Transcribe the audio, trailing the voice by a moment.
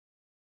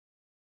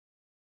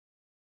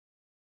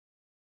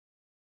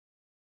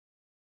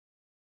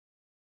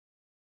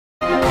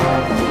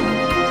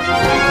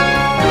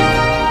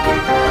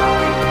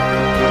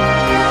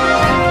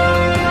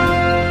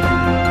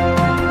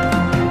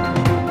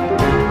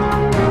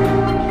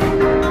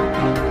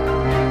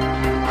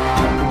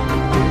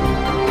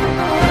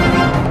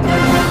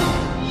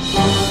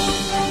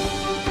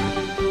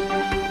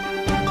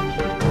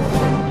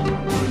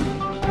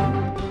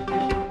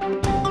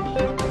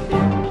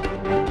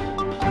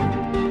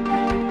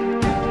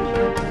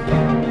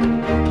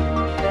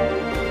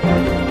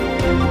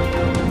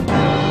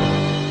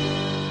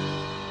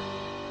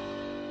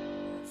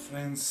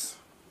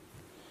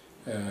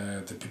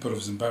the people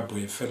of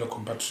Zimbabwe, fellow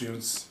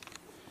compatriots,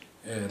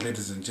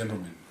 ladies and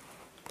gentlemen.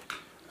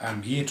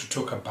 I'm here to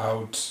talk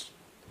about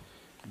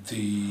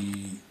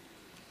the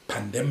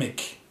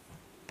pandemic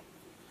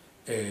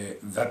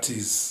that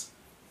is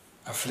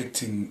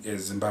afflicting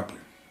Zimbabwe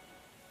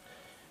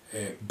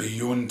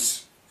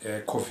beyond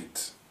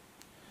COVID.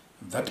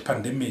 That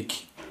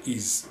pandemic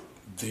is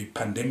the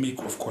pandemic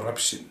of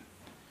corruption,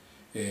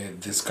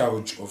 the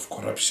scourge of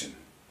corruption.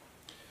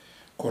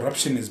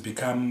 Corruption has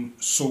become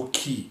so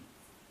key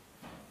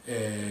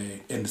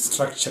and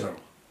structural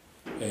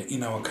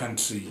in our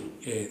country,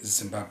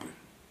 Zimbabwe.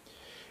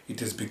 It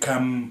has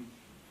become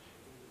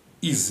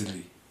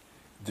easily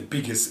the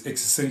biggest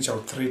existential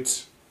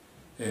threat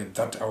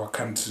that our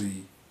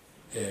country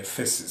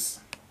faces.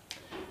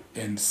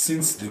 And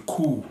since the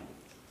coup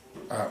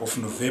of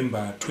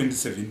November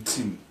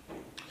 2017,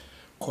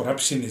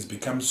 corruption has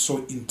become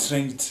so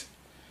entrenched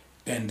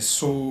and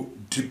so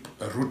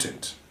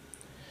deep-rooted.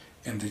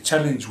 And the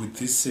challenge with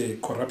this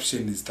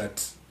corruption is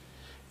that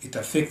it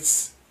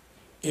affects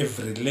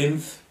every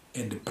length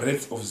and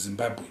breadth of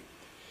Zimbabwe.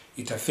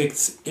 It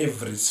affects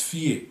every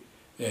sphere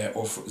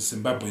of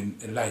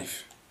Zimbabwean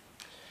life.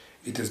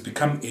 It has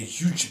become a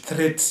huge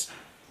threat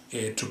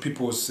to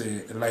people's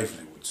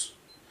livelihoods.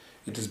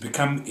 It has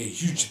become a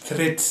huge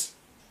threat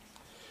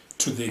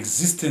to the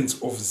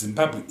existence of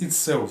Zimbabwe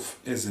itself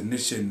as a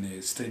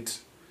nation state.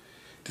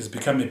 It has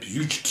become a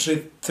huge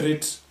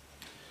threat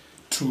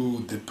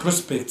to the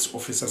prospects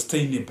of a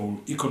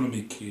sustainable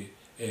economic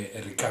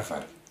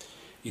recovery.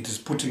 It is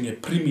putting a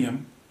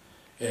premium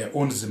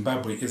on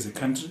Zimbabwe as a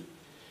country.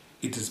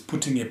 It is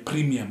putting a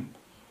premium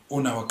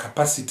on our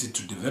capacity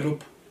to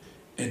develop,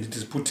 and it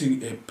is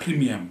putting a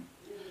premium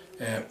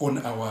on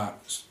our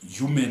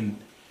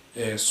human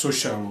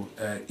social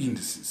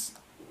indices.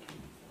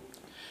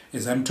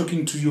 As I'm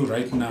talking to you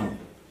right now,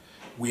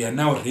 we are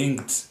now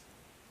ranked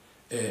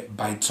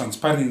by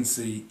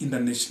Transparency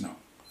International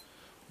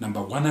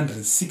number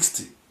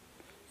 160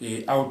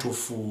 out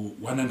of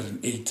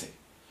 180.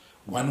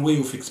 One way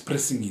of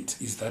expressing it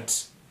is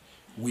that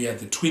we are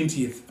the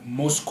 20th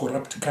most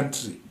corrupt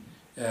country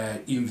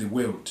in the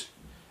world.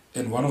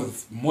 And one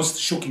of the most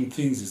shocking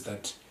things is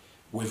that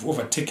we've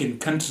overtaken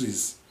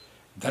countries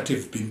that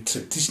have been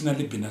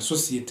traditionally been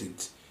associated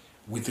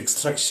with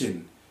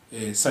extraction,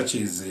 such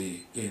as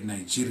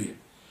Nigeria.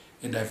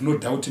 And I have no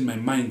doubt in my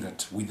mind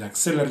that with the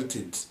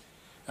accelerated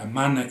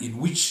manner in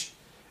which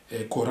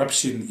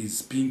corruption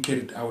is being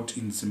carried out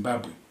in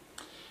Zimbabwe,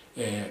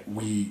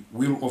 we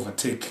will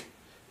overtake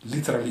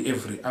literally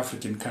every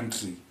African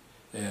country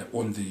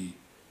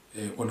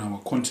on our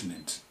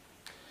continent.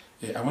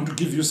 I want to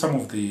give you some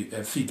of the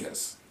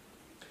figures.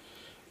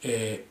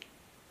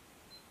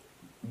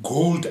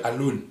 Gold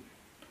alone,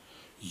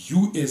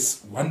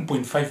 US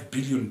 $1.5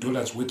 billion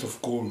worth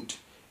of gold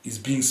is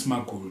being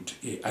smuggled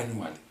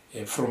annually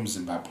from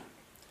Zimbabwe,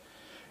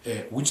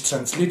 which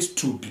translates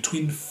to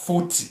between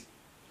 40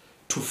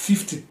 to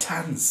 50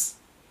 tons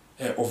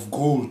of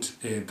gold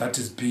that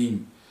is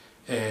being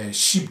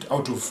shipped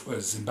out of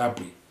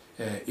Zimbabwe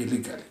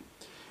illegally.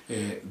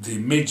 The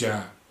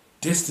major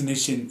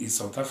destination is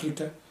South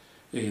Africa.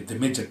 The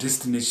major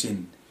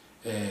destination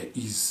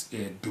is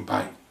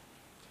Dubai.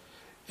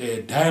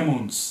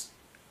 Diamonds,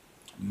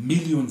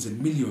 millions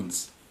and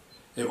millions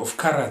of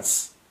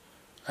carats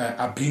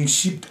are being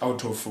shipped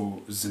out of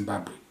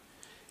Zimbabwe,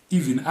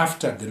 even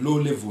after the low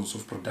levels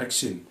of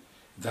production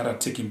that are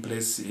taking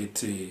place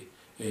at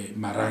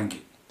Marange.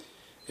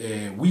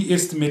 We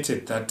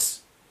estimated that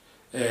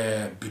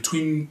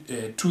between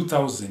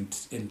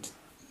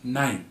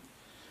 2009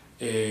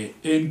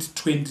 and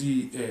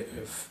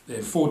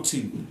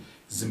 2014,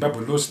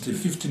 Zimbabwe lost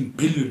 $15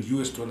 billion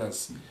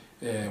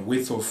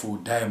worth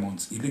of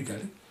diamonds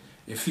illegally,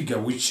 a figure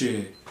which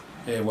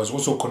was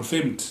also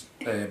confirmed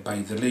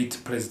by the late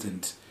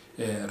President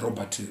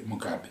Robert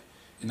Mugabe.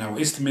 In our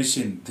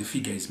estimation, the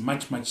figure is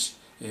much, much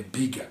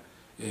bigger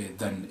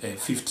than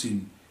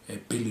 $15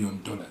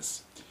 billion.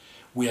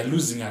 We are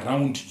losing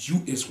around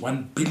US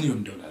 $1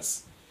 billion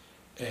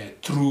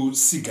through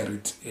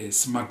cigarette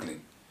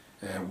smuggling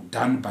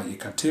done by a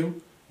cartel,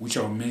 which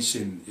I'll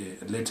mention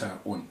later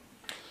on.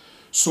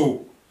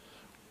 So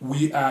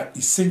we are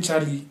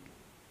essentially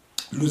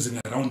losing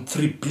around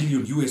 $3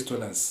 billion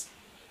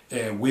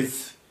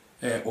worth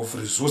of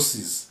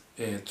resources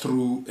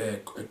through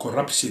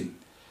corruption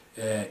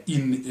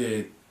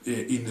in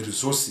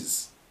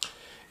resources.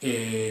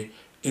 And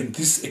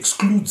this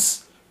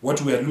excludes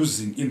what we are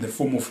losing in the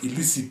form of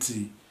illicit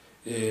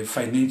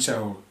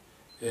financial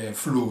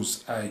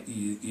flows,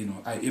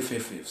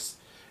 IFFs.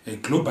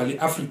 Globally,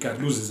 Africa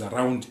loses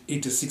around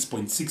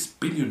 $86.6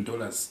 billion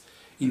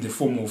in the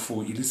form of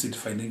illicit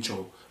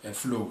financial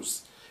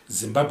flows.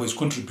 Zimbabwe is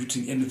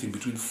contributing anything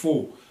between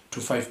 4 to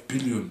 5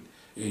 billion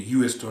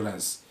US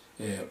dollars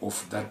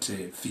of that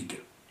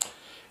figure.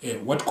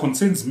 What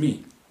concerns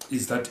me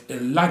is that a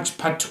large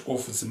part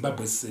of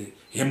Zimbabwe's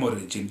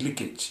hemorrhage and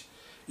leakage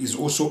is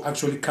also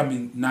actually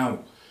coming now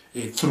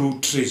through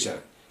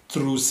treasury,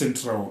 through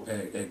central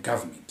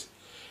government.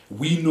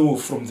 We know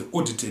from the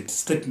audited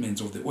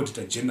statements of the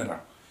Auditor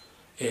General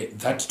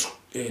that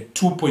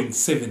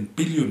 2.7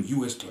 billion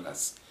US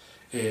dollars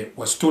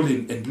was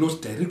stolen and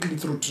lost directly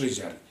through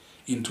Treasury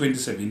in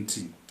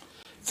 2017.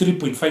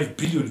 3.5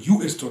 billion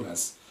US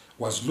dollars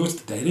was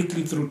lost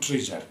directly through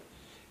Treasury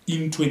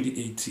in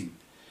 2018.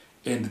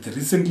 And the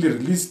recently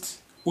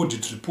released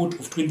audit report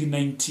of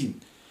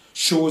 2019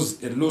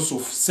 shows a loss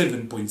of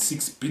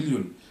 7.6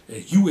 billion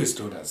US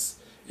dollars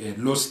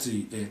lost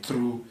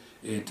through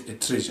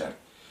Treasury.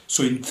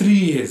 So in 3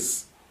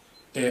 years,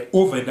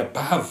 over and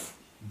above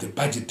the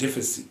budget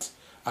deficit,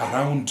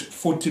 around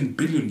 14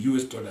 billion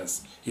US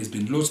dollars has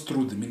been lost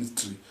through the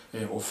Ministry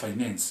of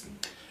Finance.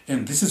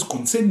 And this is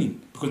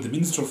concerning because the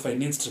Ministry of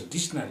Finance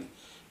traditionally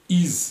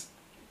is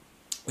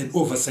an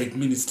oversight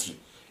ministry.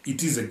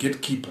 It is a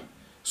gatekeeper.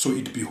 So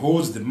it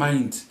beholds the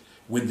mind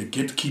when the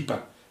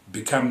gatekeeper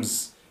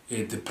becomes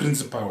the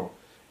principal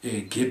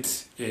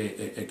gate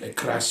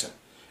crusher.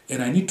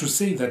 And I need to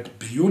say that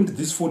beyond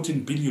this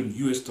 14 billion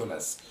US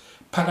dollars,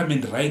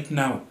 Parliament right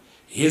now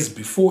has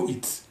before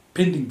it,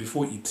 pending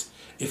before it,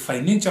 a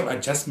financial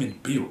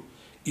adjustment bill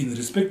in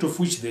respect of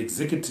which the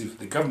executive,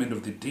 the government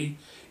of the day,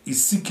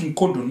 is seeking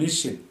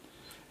condonation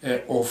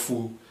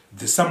of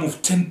the sum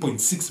of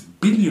 10.6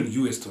 billion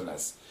US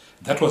dollars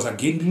that was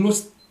again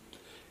lost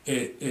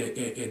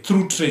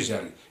through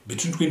Treasury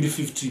between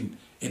 2015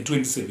 and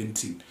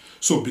 2017.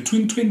 So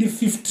between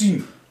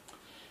 2015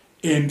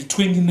 and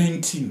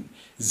 2019,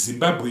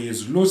 Zimbabwe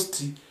has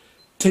lost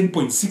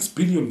 10.6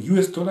 billion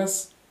US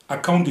dollars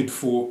accounted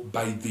for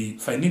by the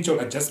financial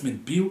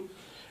adjustment bill,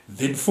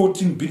 then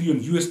 14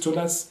 billion US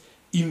dollars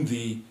in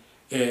the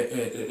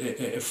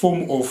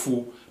form of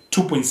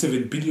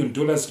 2.7 billion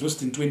dollars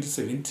lost in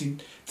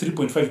 2017,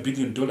 3.5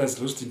 billion dollars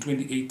lost in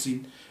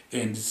 2018,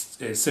 and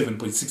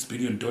 7.6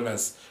 billion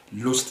dollars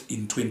lost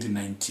in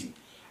 2019.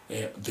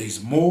 There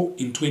is more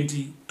in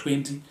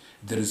 2020.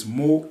 There is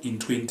more in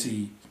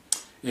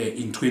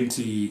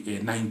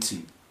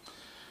 2019.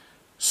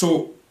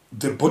 So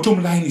the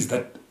bottom line is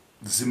that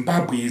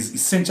Zimbabwe has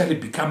essentially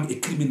become a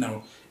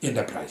criminal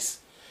enterprise.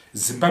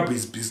 Zimbabwe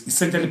has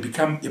essentially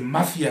become a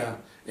mafia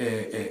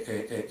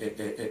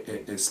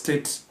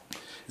state.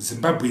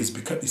 Zimbabwe has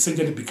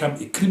essentially become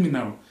a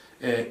criminal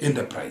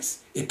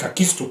enterprise, a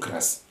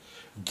kakistocracy.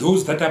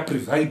 Those that are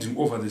presiding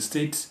over the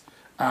state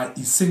are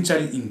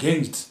essentially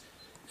engaged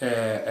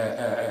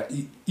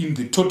in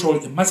the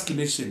total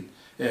emasculation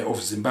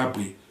of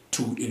Zimbabwe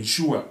to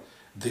ensure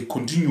the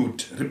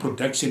continued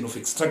reproduction of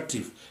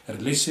extractive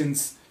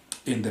relations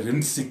and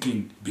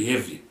rent-seeking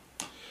behavior.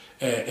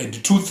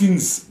 And two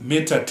things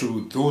matter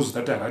to those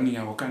that are running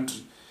our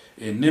country,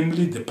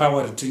 namely the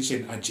power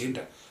retention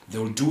agenda. They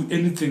will do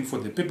anything for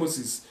the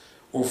purposes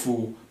of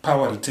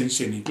power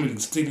retention, including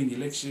stealing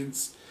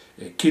elections,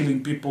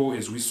 killing people,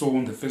 as we saw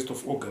on the 1st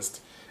of August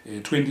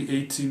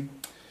 2018,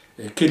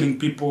 killing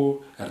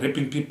people,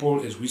 raping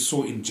people, as we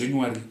saw in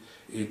January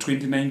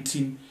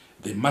 2019,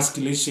 the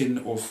emasculation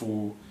of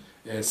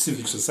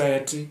civic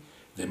society,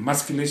 the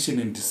emasculation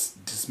and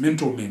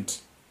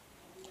dismantlement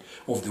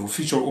of the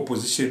official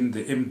opposition,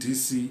 the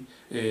MDC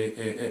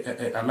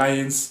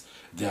alliance,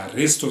 the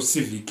arrest of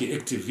civic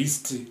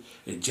activists,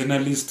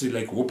 journalists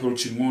like Wopel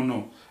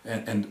Chingono,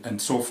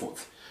 and so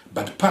forth.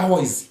 But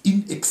power is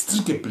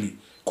inextricably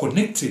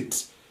connected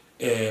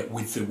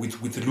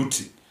with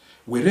looting.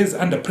 Whereas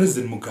under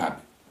President Mugabe,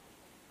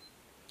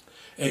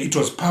 it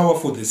was power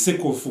for the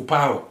sake of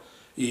power.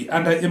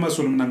 Under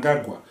Emerson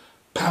Mnangagwa,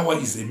 power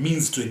is a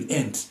means to an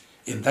end,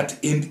 and that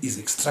end is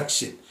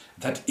extraction.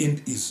 That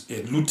end is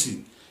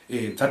looting.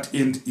 That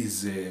end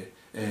is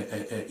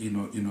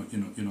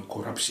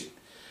corruption.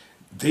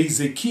 There is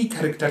a key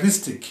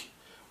characteristic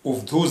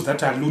of those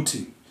that are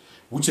looting,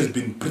 which has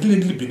been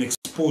brilliantly been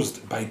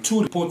exposed by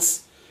two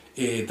reports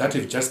that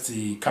have just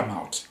come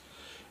out.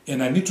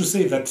 And I need to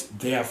say that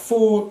there are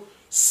 4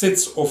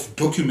 sets of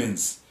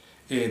documents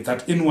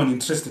that anyone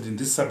interested in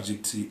this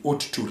subject ought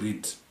to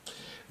read.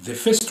 The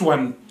first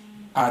one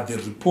are the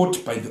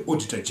report by the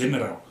Auditor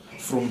General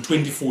from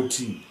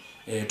 2014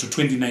 to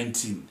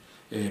 2019,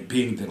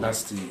 being the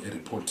last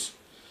report.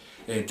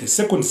 The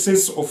second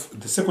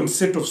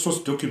set of source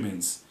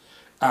documents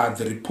are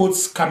the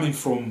reports coming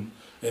from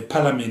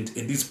Parliament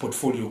and its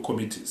portfolio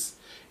committees.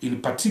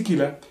 In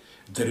particular,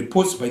 the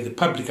reports by the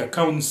Public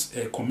Accounts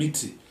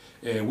Committee,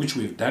 which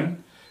we've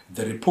done,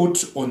 the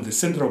report on the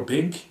Central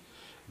Bank,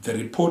 the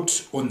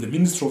report on the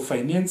Ministry of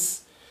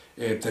Finance,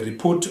 the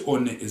report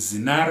on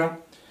Zinara,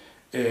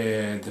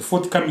 the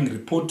forthcoming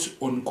report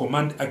on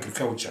Command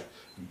Agriculture.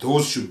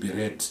 Those should be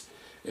read.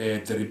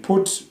 The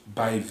report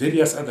by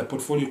various other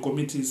portfolio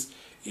committees,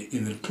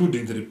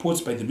 including the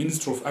reports by the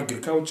Ministry of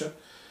Agriculture,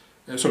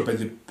 by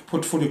the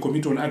Portfolio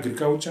Committee on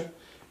Agriculture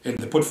and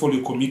the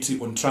Portfolio Committee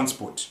on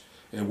Transport,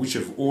 which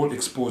have all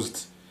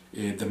exposed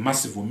the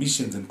massive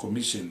omissions and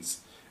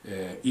commissions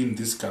in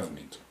this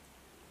government.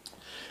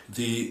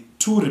 The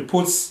 2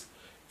 reports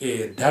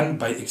done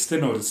by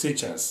external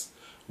researchers,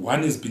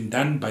 one has been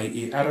done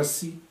by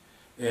ARC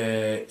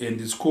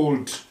and it's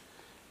called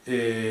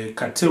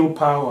Cartel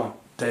Power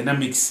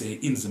Dynamics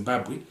in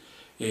Zimbabwe.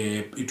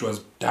 It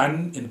was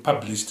done and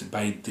published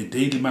by the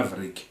Daily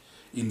Maverick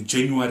in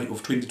January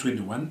of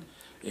 2021.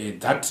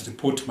 That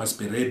report must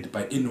be read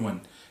by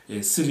anyone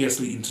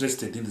seriously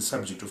interested in the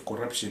subject of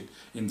corruption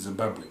in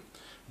Zimbabwe.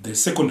 The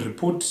second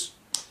report,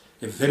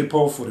 a very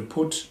powerful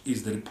report,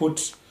 is the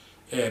report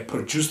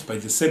produced by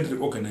the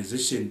Central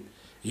Organization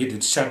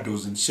headed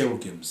Shadows and Shell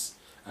Games,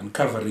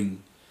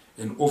 uncovering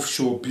an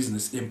offshore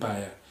business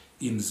empire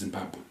in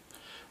Zimbabwe.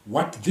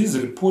 What these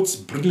reports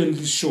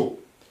brilliantly show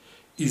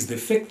is the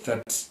fact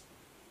that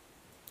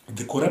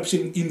the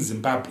corruption in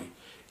Zimbabwe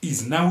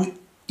is now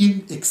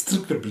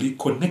inextricably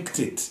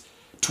connected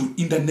to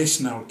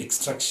international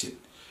extraction,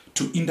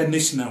 to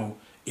international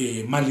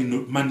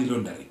money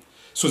laundering.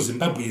 So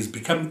Zimbabwe has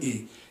become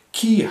a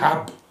key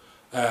hub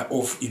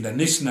of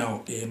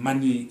international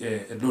money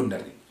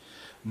laundering.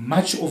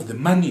 Much of the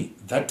money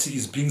that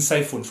is being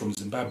siphoned from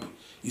Zimbabwe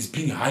is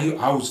being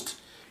housed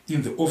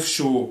in the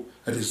offshore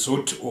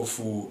resort of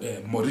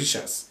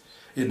Mauritius.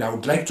 And I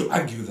would like to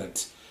argue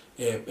that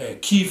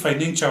key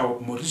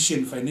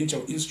Mauritian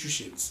financial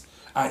institutions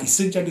are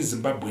essentially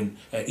Zimbabwean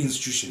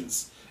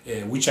institutions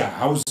which are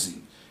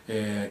housing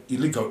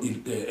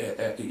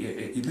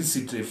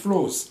illicit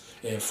flows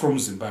from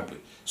Zimbabwe.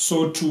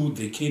 So too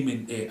the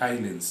Cayman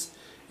Islands,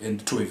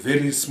 and to a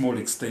very small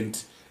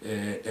extent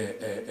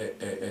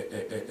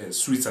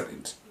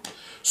Switzerland.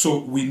 So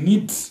we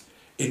need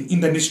an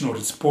international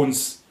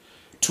response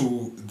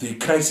to the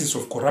crisis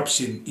of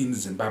corruption in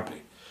Zimbabwe.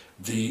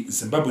 The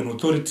Zimbabwean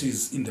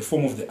authorities, in the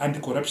form of the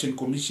Anti-Corruption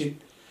Commission,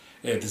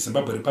 the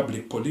Zimbabwe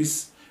Republic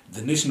Police,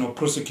 the National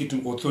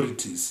Prosecuting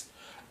Authorities,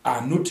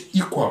 are not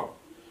equal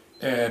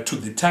to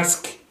the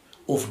task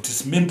of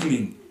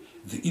dismantling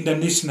the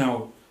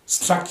international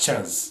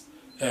structures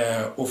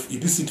of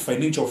illicit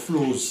financial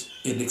flows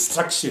and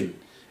extraction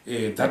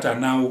that are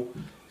now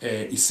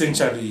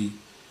essentially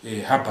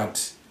harbored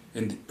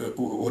and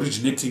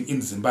originating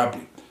in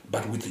Zimbabwe,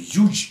 but with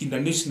huge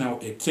international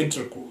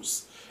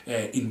tentacles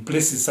in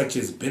places such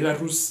as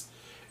Belarus,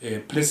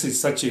 places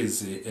such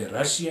as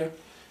Russia,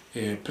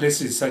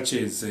 places such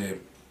as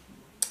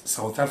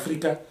South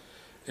Africa,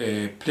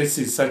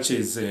 places such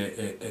as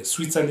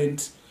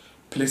Switzerland,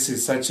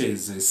 places such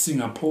as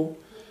Singapore,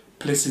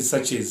 places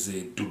such as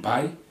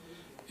Dubai,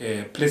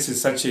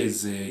 places such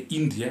as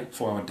India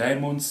for our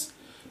diamonds,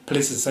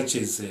 places such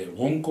as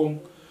Hong Kong,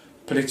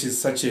 places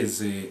such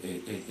as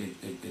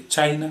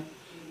China,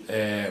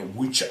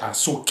 which are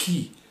so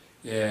key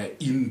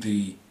in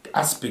the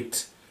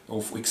aspect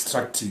of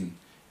extracting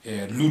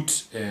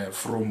loot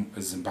from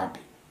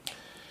Zimbabwe.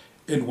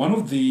 And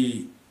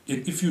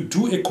if you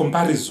do a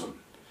comparison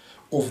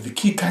of the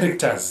key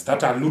characters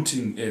that are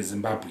looting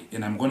Zimbabwe,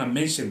 and I'm going to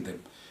mention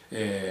them,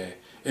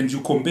 and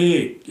you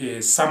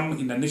compare some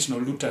international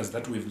looters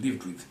that we've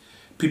lived with,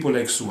 people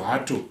like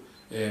Suharto,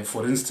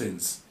 for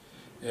instance,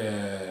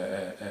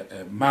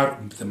 the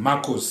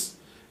Marcos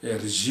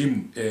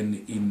regime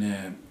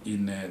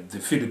in the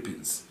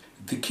Philippines.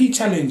 The key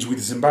challenge with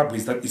Zimbabwe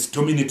is that it's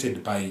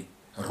dominated by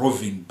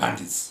roving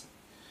bandits.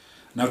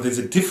 Now there's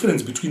a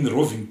difference between the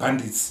roving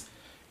bandits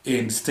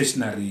and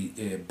stationary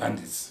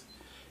bandits.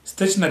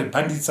 Stationary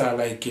bandits are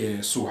like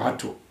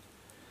Suharto.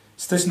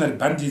 Stationary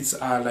bandits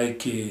are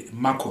like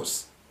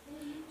Marcos.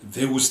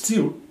 They will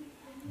steal,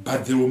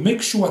 but they will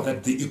make sure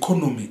that the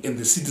economy and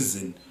the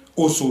citizen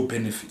also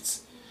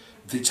benefits.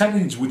 The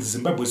challenge with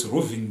Zimbabwe's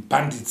roving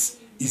bandits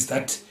is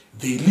that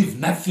they leave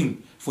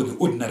nothing for the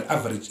ordinary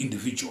average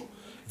individual.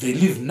 They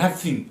leave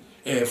nothing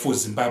for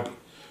Zimbabwe.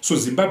 So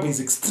Zimbabwe is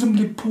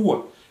extremely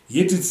poor,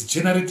 yet it's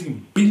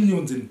generating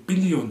billions and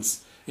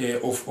billions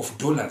of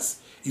dollars.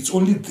 It's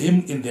only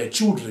them and their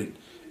children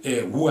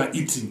who are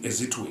eating, as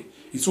it were.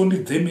 It's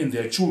only them and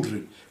their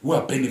children who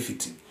are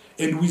benefiting.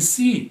 And we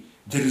see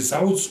the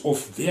results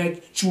of their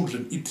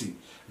children eating.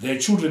 Their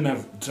children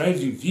are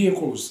driving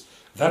vehicles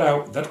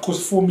that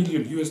cost $4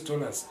 million US,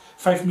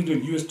 $5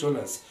 million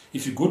US.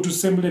 If you go to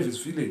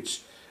Semlevis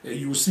village,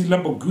 you see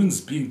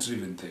Lamborghinis being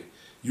driven there.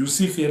 You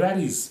see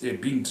Ferraris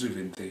being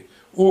driven there.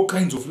 All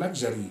kinds of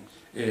luxury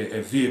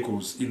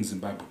vehicles in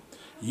Zimbabwe.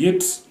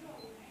 Yet,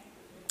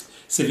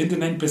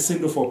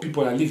 79% of our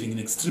people are living in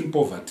extreme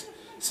poverty,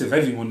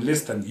 surviving on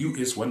less than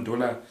US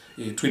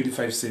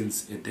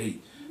 $1.25 a day.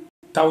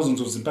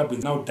 Thousands of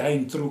Zimbabweans now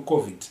dying through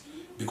COVID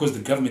because the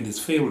government has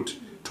failed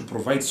to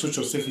provide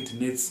social safety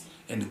nets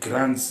and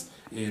grants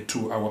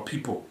to our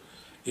people.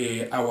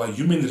 Our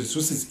human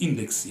resources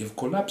index have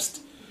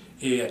collapsed.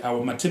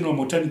 Our maternal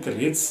mortality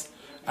rates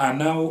are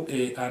now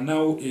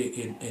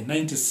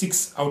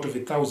 96 out of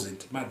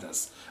 1,000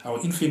 mothers.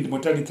 Our infant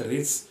mortality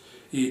rates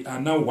are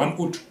now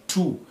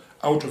 102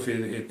 out of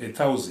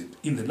 1,000.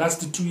 In the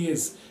last 2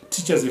 years,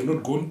 teachers have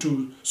not gone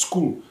to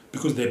school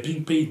because they're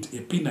being paid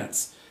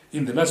peanuts.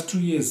 In the last 2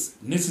 years,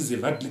 nurses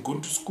have hardly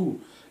gone to school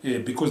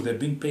because they're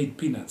being paid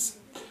peanuts.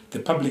 The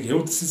public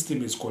health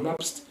system has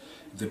collapsed.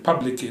 The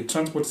public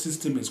transport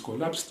system has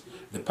collapsed.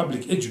 The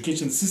public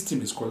education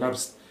system has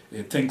collapsed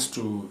thanks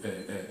to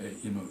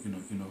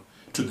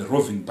to the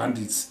roving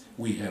bandits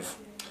we have.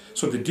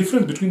 So the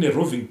difference between a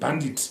roving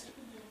bandit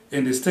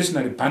and a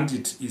stationary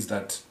bandit is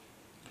that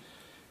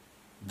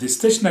the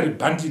stationary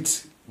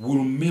bandit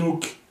will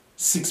milk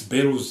 6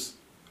 barrels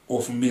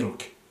of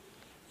milk,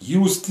 he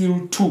will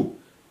steal 2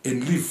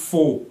 and leave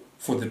 4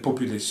 for the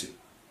population.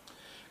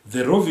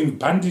 The roving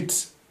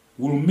bandit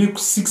will milk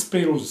 6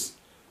 barrels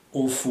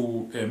of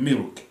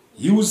milk.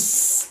 He will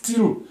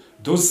steal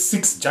those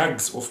 6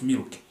 jugs of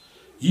milk.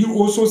 He will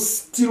also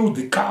steal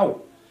the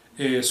cow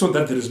so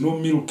that there is no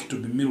milk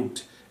to be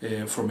milked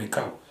from a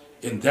cow.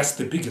 And that's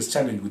the biggest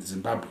challenge with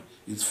Zimbabwe.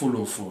 It's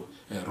full of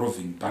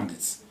roving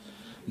bandits.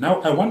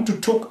 Now I want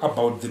to talk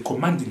about the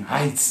commanding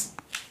heights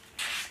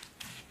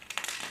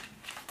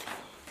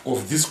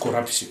of this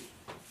corruption.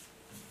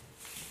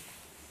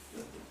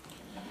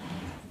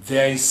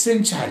 There are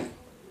essentially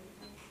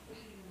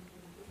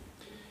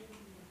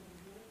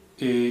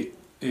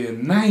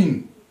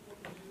 9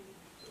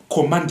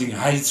 commanding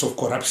heights of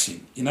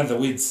corruption. In other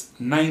words,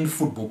 9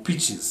 football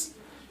pitches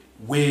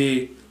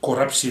where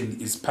corruption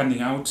is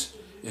panning out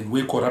and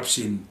where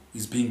corruption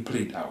is being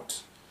played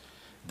out.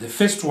 The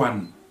first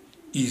one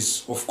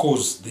is, of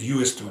course, the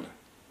US dollar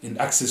and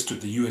access to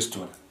the US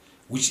dollar,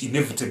 which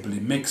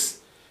inevitably makes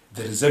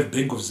the Reserve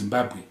Bank of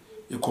Zimbabwe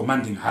a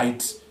commanding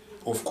height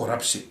of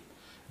corruption.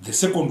 The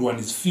second one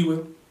is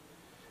fuel.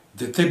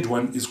 The third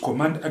one is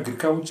command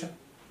agriculture.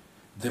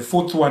 The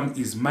fourth one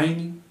is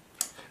mining.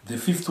 The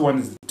fifth one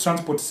is the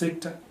transport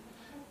sector.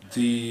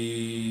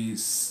 The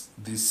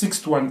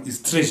sixth one is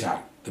treasury,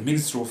 the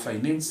Ministry of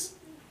Finance.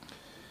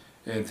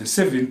 The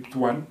seventh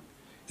one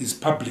is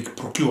public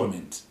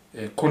procurement,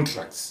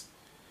 contracts.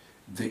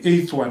 The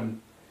eighth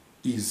one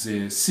is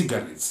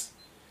cigarettes.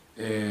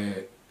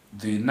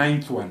 The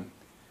ninth one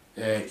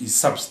is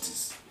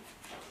subsidies.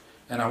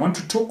 And I want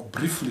to talk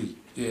briefly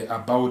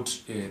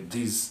about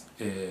these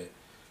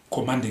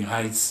commanding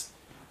heights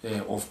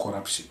of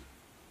corruption.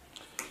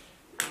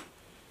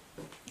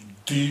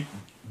 The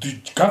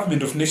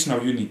government of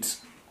national unity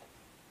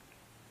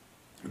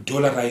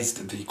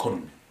dollarized the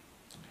economy,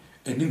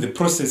 and in the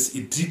process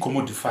it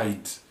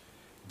decommodified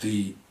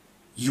the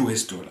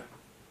US dollar.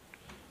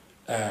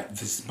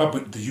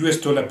 The US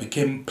dollar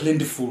became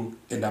plentiful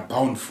and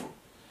aboundful.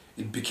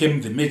 It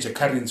became the major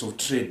currency of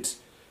trade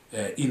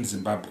in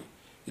Zimbabwe.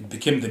 It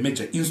became the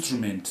major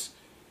instrument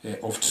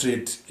of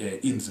trade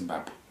in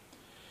Zimbabwe.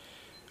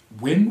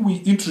 When we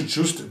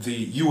introduced the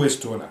US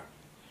dollar,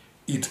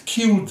 it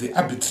killed the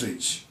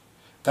arbitrage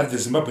that the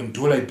Zimbabwean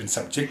dollar had been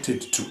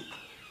subjected to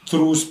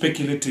through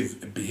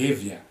speculative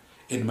behavior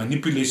and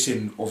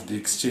manipulation of the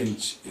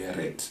exchange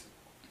rate.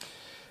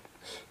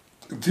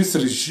 This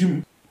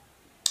regime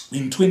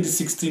in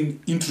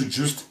 2016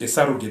 introduced a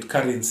surrogate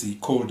currency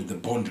called the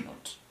bond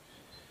note.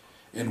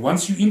 And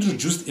once you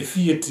introduced a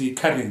fiat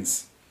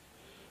currency,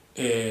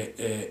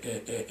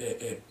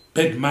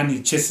 bad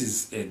money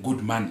chases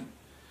good money.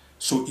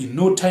 So in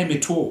no time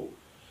at all,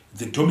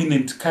 the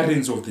dominant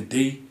currency of the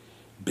day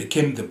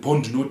became the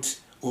bond note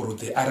or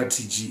the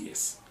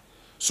RTGS.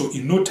 So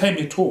in no time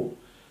at all,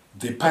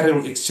 the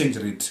parallel exchange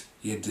rate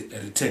had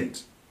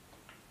returned.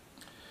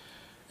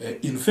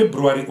 In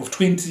February of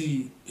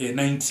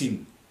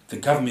 2019, the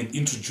government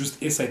introduced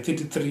SI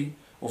 33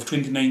 of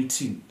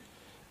 2019,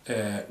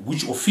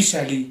 which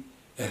officially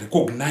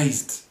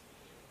recognized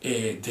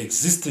the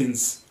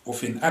existence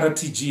of an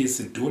RTGS,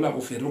 a dollar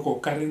of a local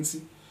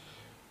currency,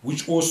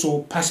 which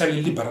also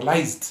partially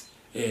liberalized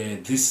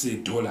this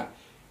dollar.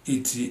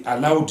 It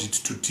allowed it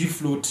to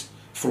defloat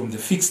from the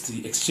fixed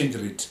exchange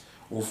rate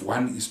of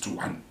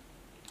 1:1.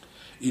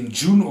 In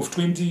June of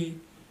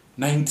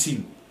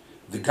 2019,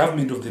 the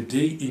government of the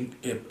day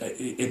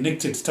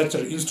enacted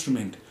statutory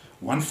instrument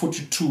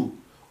 142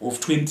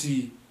 of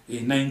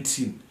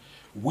 2019,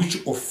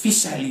 which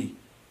officially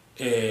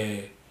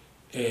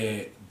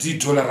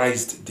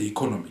de-dollarized the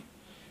economy.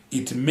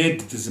 It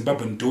made the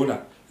Zimbabwean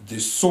dollar the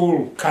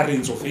sole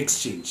currency of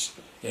exchange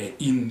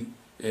in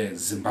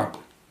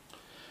Zimbabwe.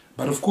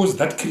 But of course,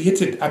 that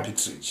created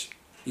arbitrage.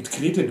 It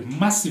created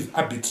massive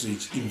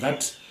arbitrage in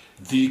that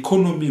the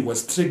economy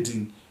was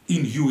trading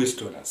in US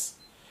dollars.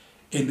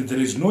 And there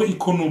is no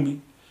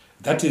economy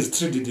that is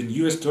traded in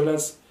US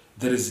dollars.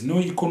 There is no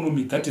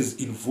economy that is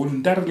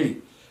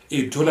involuntarily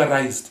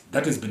dollarized,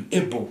 that has been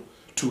able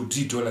to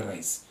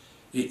de-dollarize.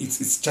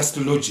 It's just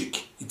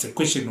logic. It's a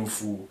question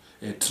of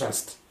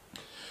trust.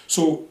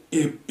 So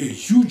a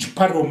huge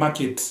parallel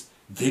market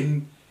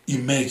then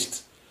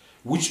emerged,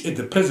 which at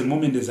the present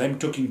moment, as I'm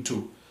talking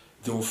to,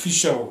 the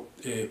official,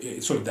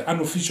 the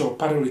unofficial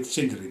parallel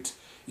exchange rate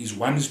is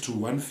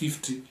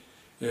 1:150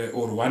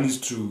 or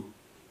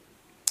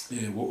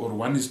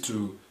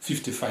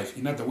 1:55.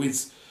 In other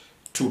words,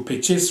 to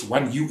purchase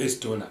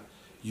 $1,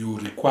 you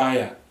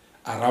require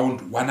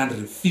around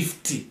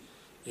 150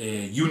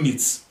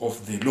 units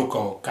of the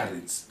local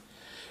currency.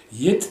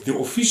 Yet the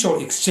official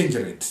exchange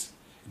rate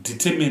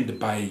determined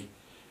by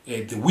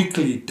the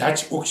weekly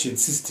Dutch auction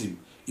system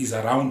is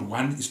around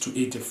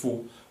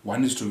 1:84,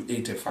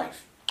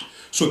 1:85.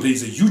 So there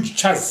is a huge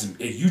chasm,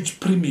 a huge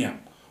premium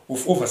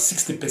of over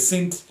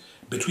 60%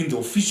 between the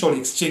official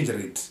exchange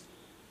rate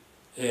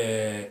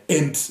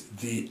and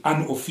the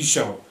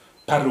unofficial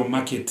parallel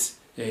market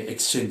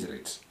exchange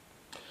rate.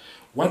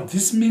 What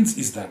this means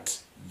is that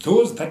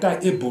those that are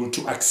able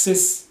to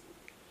access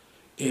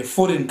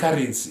foreign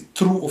currency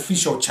through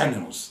official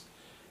channels,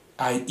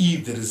 i.e.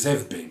 the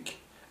Reserve Bank,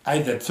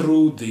 either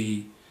through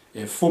the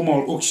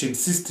formal auction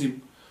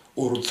system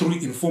or through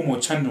informal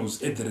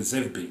channels at the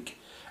Reserve Bank,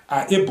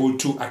 are able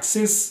to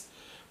access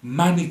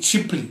money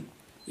cheaply,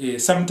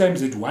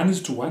 sometimes at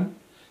 1:1,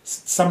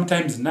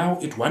 sometimes now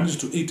at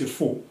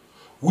 1:84,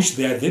 which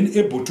they are then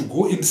able to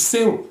go and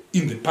sell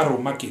in the paro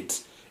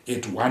market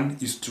at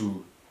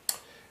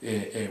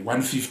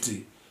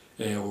 1:150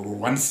 or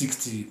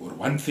 1:60 or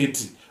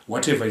 1:30,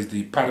 whatever is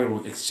the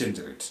parallel exchange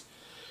rate.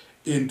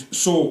 And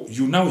so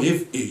you now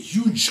have a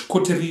huge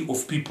coterie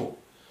of people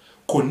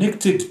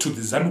connected to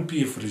the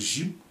ZANU-PF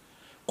regime,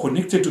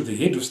 connected to the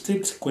head of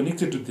state,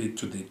 connected to the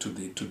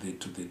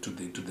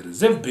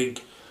Reserve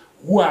Bank,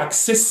 who are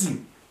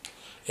accessing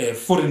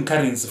foreign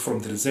currency from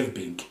the Reserve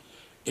Bank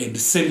and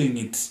selling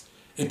it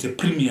at a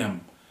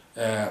premium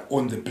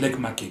on the black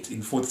market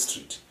in 4th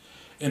Street.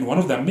 And one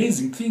of the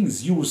amazing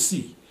things you will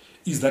see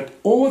is that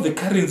all the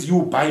currency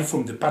you buy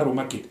from the paro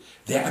market,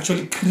 they are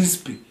actually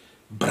crispy,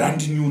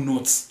 brand new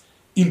notes,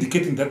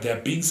 indicating that they are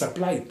being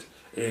supplied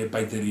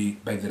by the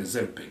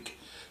Reserve Bank.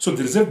 So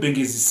the Reserve Bank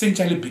has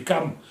essentially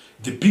become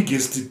the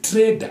biggest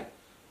trader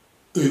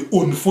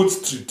on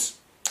 4th Street,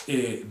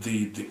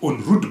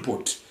 on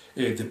Rudport,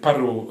 the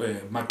paro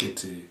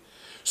market.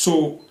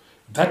 So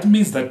that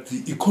means that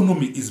the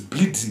economy is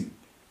bleeding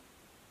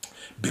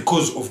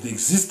because of the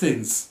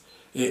existence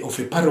of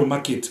a paro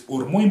market,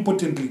 or more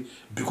importantly,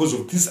 because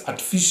of this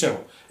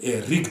artificial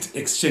rigged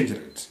exchange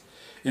rate.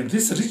 And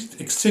this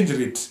rigged exchange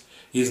rate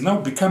has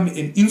now become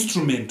an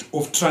instrument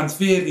of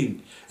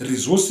transferring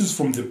resources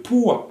from the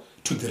poor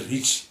to the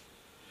rich.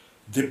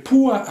 The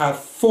poor are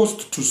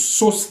forced to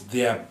source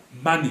their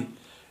money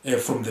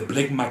from the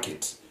black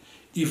market.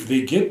 If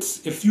they get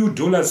a few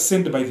dollars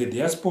sent by the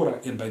diaspora,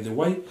 and by the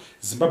way,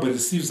 Zimbabwe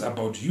receives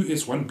about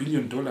 $1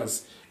 billion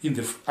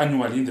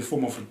annually in the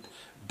form of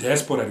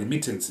diaspora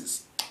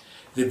remittances.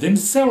 They then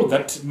sell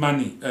that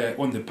money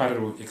on the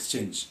parallel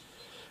exchange.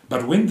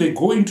 But when they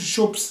go into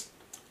shops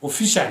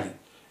officially,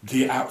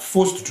 they are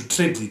forced to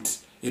trade it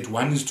at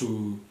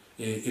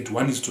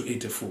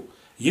 1:84.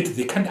 Yet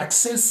they can't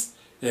access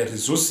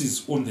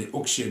resources on the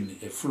auction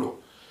floor.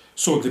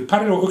 So the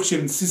parallel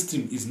auction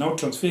system is now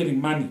transferring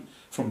money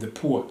from the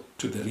poor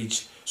to the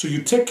rich. So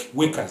you take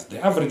workers,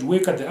 the average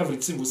worker, the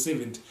average civil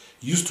servant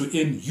used to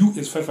earn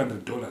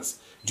 $500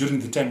 during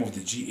the time of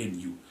the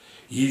GNU.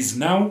 He is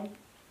now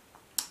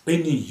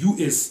earning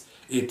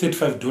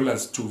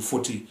 $35 to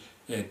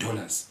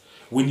 $40.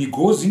 When he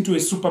goes into a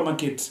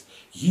supermarket,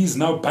 he is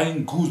now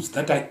buying goods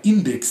that are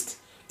indexed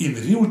in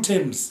real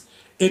terms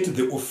at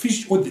the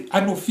official or the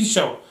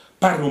unofficial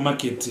paro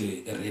market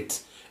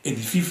rate. And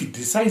if he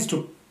decides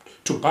to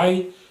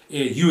buy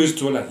a US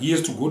dollar, he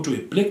has to go to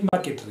a black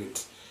market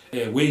rate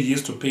where he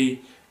has to pay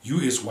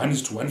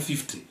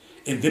 $1:150,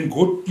 and then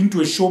go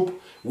into a shop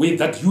where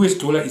that US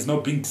dollar is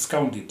now being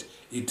discounted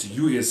at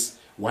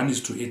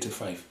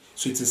 $1:85.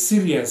 So it's a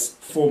serious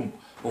form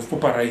of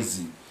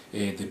pauperizing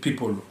the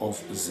people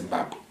of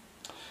Zimbabwe.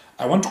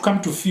 I want to come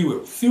to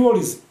fuel. Fuel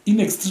is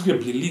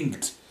inextricably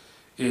linked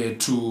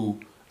to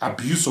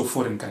abuse of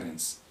foreign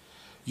currency.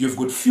 You've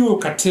got fuel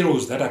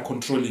cartels that are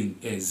controlling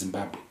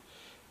Zimbabwe.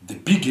 The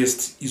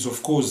biggest is,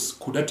 of course,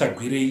 Kudata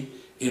Gwirei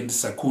and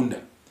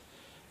Sakunda,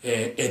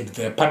 and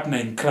their partner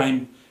in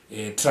crime,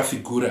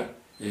 Trafigura,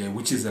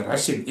 which is a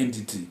Russian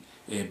entity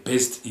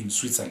based in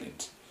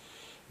Switzerland.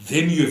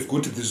 Then you have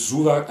got the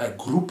Zula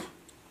group.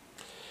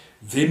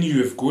 Then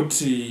you have got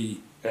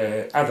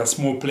other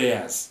small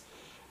players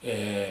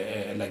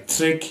like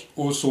Trek,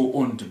 also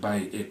owned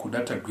by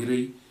Kudata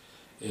Gwirei,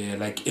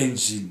 like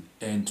Engine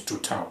and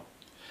Total.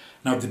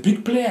 Now the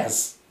big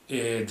players,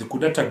 the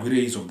Kudata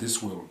Gwireis of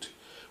this world,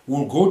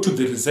 will go to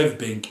the Reserve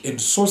Bank and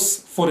source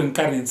foreign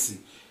currency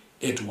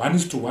at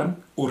 1:1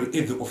 or at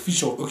the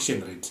official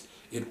auction rate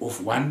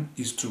of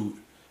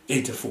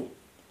 1:84.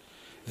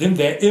 Then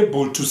they are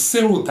able to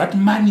sell that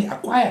money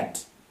acquired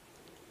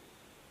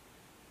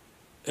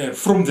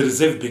from the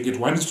Reserve Bank at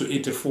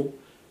 1:84.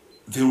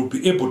 They will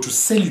be able to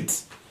sell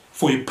it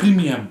for a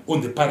premium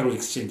on the parallel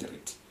exchange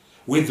rate,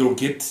 where they'll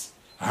get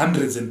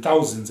hundreds and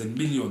thousands and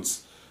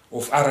millions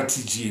of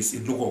RTGS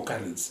in local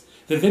currency.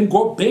 They then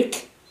go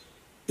back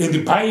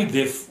and buy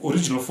the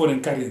original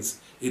foreign currency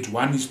at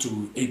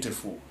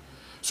 1:84.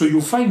 So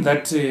you find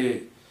that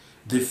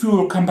the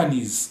fuel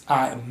companies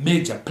are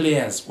major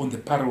players on the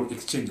parallel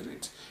exchange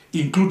rate,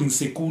 including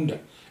Secunda.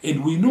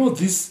 And we know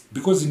this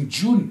because in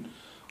June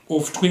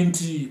of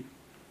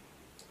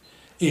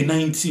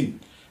 2019,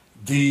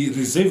 the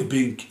Reserve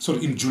Bank,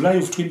 in July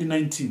of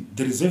 2019,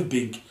 the Reserve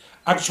Bank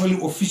actually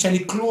officially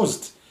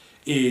closed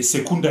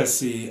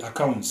Secunda's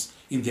accounts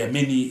in their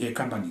many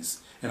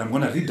companies. And I'm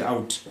going to read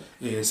out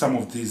some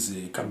of these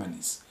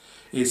companies.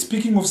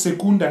 Speaking of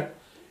Secunda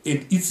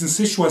and its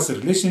incestuous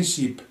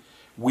relationship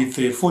with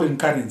foreign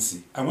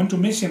currency, I want to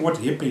mention what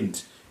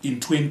happened in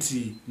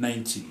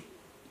 2019.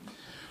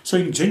 So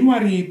in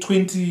January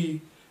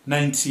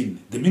 2019,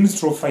 the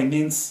Ministry of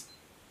Finance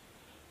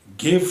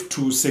gave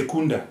to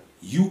Secunda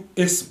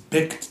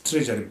US-backed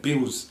treasury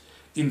bills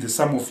in the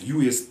sum of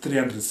US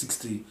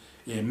 $360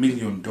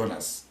 million.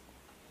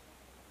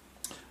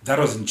 That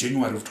was in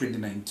January of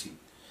 2019.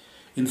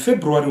 In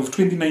February of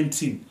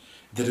 2019,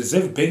 the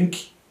Reserve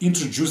Bank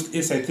introduced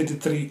SI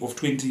 33 of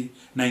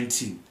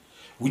 2019,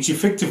 which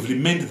effectively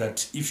meant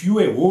that if you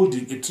were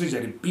holding a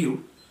treasury bill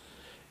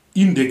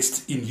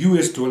indexed in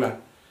US dollar,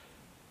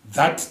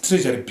 that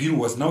treasury bill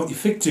was now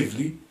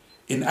effectively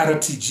an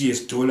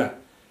RTGS dollar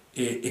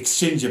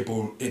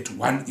exchangeable at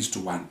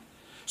 1:1.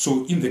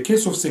 So in the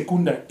case of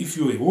Secunda, if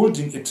you were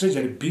holding a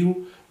treasury bill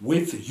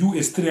worth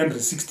US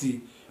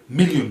 $360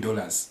 million,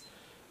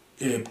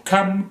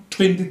 come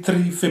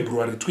 23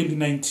 February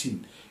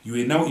 2019, you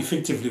are now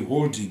effectively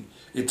holding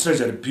a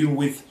treasury bill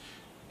with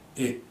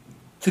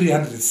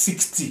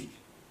 360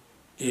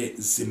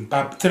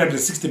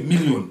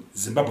 million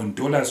Zimbabwean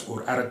dollars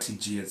or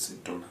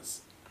RTGS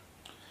dollars.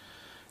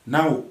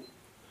 Now,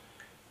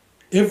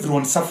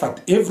 everyone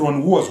suffered.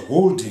 Everyone who was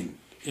holding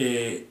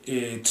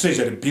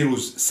treasury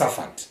bills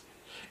suffered.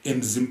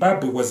 And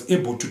Zimbabwe was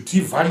able to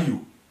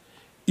devalue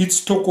its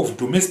stock of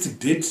domestic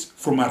debt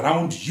from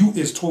around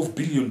US $12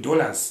 billion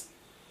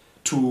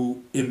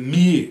to a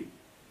mere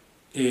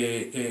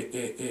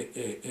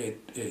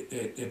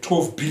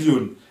 12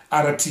 billion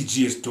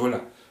RTGS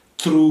dollar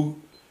through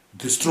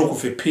the stroke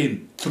of a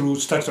pen, through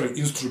statutory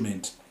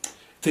instrument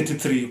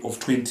 33 of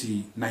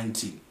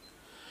 2019.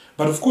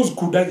 But of course,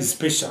 Kuda is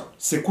special.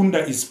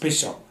 Secunda is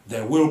special.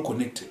 They're well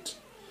connected.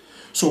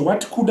 So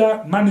what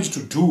Kuda managed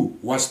to do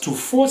was to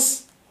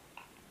force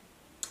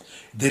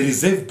the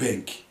Reserve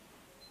Bank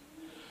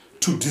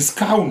to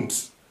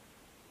discount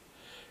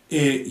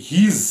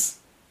his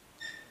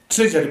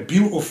treasury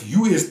bill of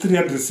US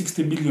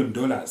 $360 million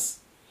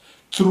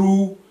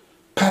through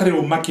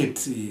parallel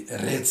market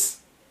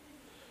rates.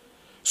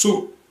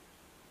 So,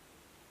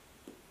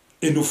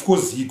 and of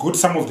course, he got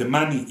some of the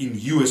money in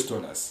US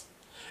dollars.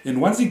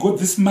 And once he got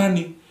this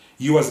money,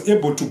 he was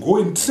able to go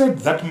and trade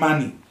that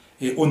money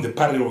on the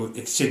parallel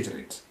exchange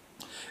rate.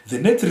 The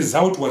net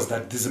result was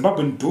that the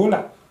Zimbabwean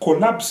dollar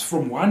collapsed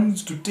from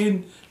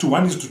 1:10 to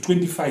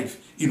 1:25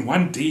 in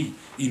one day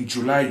in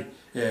July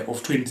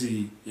of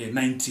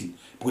 2019.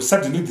 Because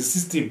suddenly the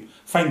system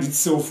found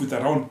itself with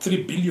around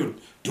 $3 billion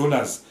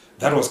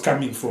that was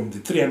coming from the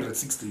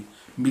 $360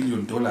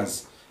 million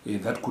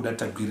that Kuda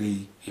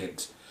Tagwirei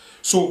had.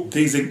 So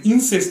there is an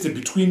incest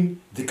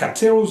between the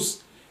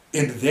cartels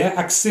and their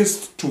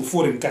access to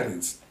foreign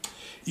currency.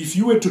 If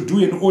you were to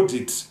do an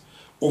audit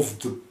of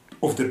the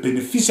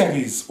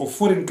beneficiaries of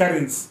foreign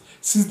currency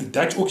since the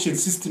Dutch auction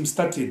system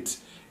started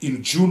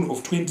in June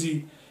of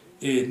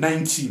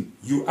 2019,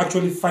 you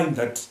actually find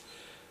that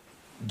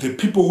the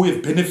people who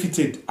have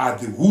benefited are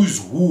the who's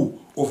who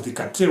of the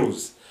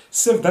cartels.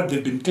 Save that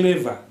they've been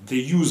clever, they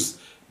use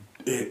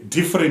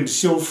different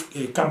shelf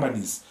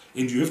companies,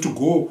 and you have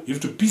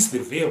to piece the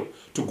veil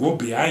to go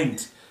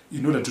behind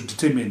in order to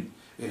determine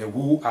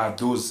who are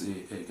those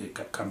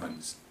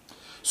companies.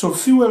 So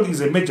fuel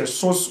is a major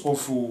source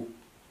of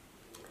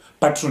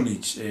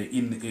patronage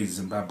in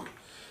Zimbabwe.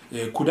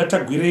 Kuda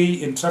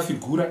Tagwirei and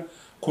Trafigura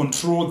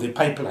control the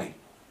pipeline.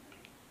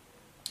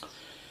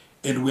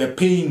 And we are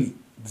paying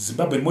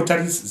Zimbabwean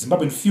motorists.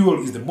 Zimbabwean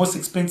fuel is the most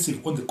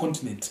expensive on the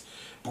continent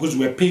because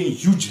we are paying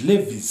huge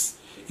levies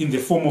in the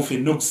form of a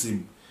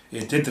NOXIM,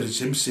 debt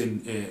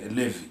redemption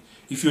levy.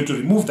 If you were to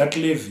remove that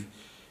levy,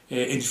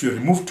 and if you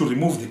remove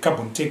the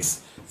carbon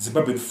tax,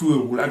 Zimbabwean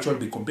fuel will actually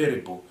be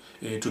comparable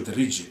to the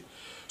region.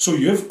 So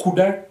you have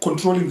Kuda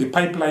controlling the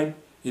pipeline,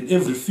 and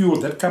every fuel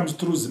that comes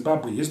through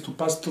Zimbabwe has to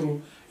pass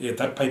through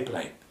that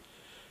pipeline.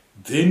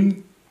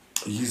 Then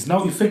he is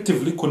now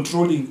effectively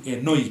controlling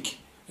NOIC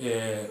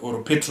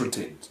or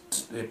Petrotrade.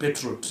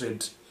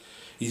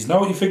 He is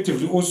now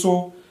effectively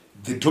also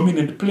the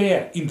dominant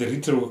player in the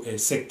retail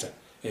sector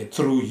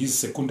through his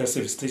Secunda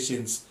service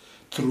stations,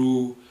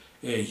 through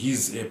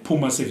his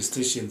Puma service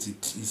stations,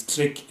 his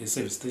Trek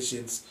service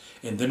stations,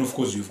 and then of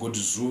course you've got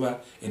Zuva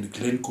and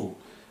Glencoe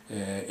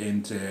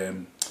and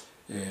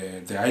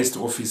the highest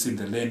office in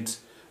the land,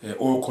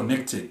 all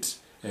connected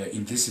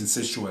in this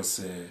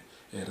incestuous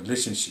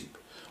relationship.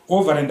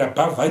 Over and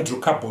above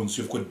hydrocarbons,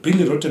 you've got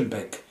Billy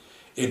Rottenberg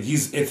and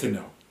his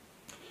ethanol.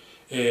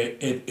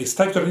 A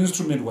statutory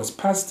instrument was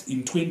passed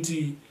in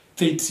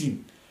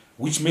 2013,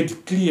 which made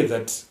it clear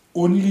that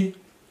only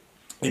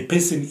a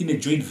person in a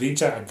joint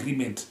venture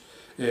agreement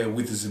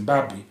with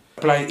Zimbabwe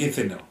supply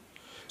ethanol.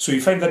 So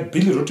you find that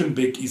Billy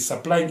Rottenberg is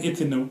supplying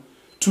ethanol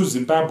to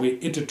Zimbabwe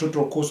at a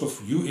total cost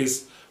of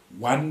US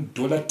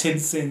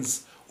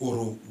 $1.10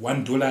 or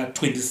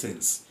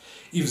 $1.20.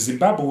 If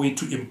Zimbabwe were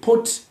to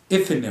import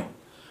ethanol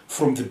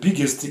from the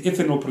biggest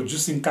ethanol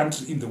producing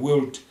country in the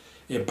world,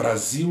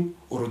 Brazil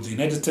or the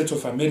United States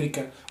of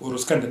America or a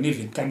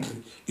Scandinavian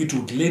country, it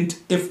would land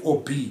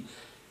FOB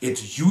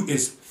at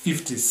US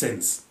 50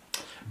 cents.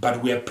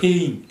 But we are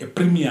paying a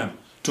premium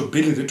to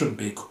Billy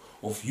Rottenberg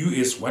of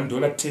US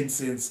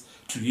 $1.10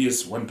 to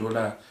US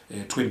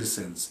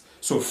 $1.20.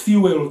 So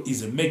fuel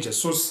is a major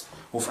source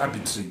of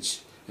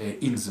arbitrage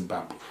in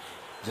Zimbabwe.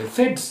 The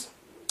third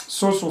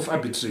source of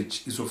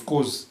arbitrage is, of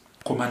course,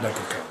 command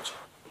agriculture.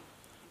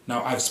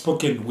 Now,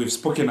 we've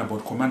spoken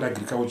about command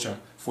agriculture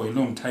for a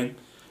long time,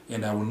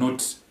 and I will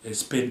not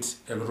spend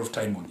a lot of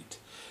time on it.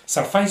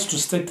 Suffice to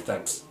state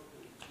that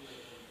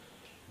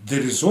the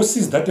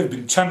resources that have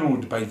been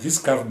channeled by this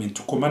government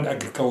to command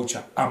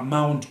agriculture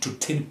amount to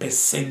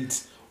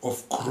 10%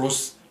 of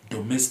gross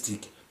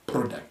domestic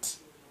product.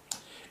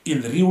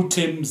 In real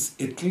terms,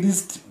 at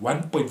least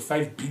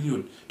 1.5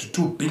 billion to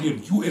 2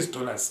 billion US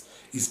dollars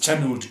is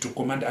channeled to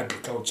command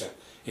agriculture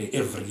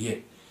every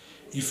year.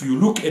 If you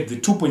look at the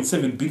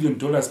 $2.7 billion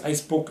I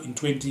spoke for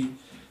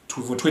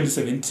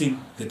 2017,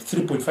 the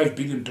 $3.5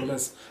 billion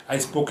I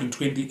spoke in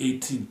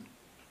 2018,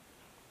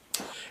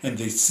 and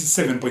the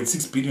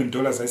 $7.6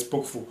 billion I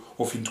spoke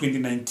of in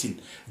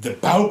 2019, the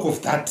bulk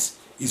of that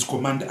is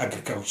command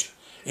agriculture.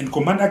 And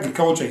command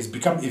agriculture has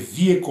become a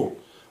vehicle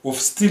of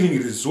stealing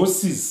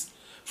resources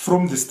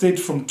from the state,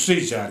 from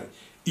treasury,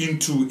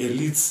 into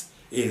elites,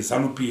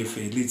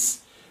 ZANU-PF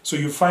elites. So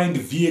you find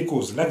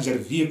vehicles, luxury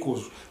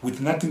vehicles,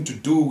 with nothing to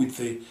do with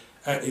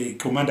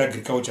command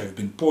agriculture have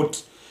been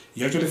bought.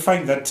 You actually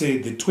find that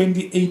the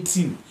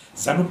 2018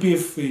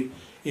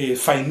 ZANU-PF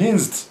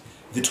financed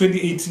the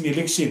 2018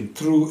 election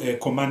through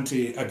command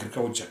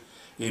agriculture.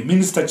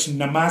 Minister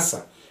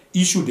Chinamasa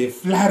issued a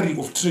flurry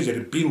of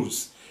treasury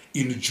bills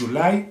in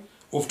July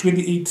of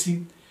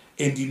 2018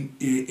 and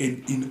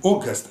in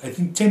August, I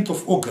think 10th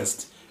of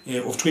August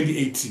of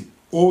 2018.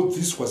 All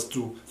this was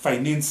to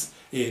finance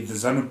the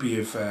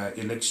ZANU-PF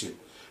election.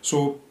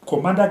 So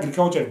command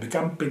agriculture have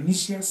become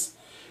pernicious.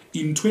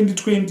 In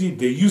 2020,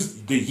 they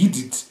hid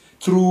it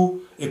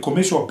through a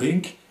commercial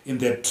bank, and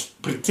they're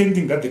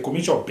pretending that the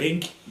commercial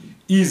bank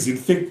is in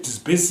fact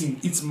disbursing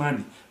its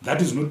money.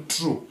 That is not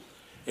true.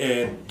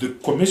 The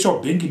commercial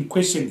bank in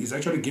question is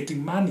actually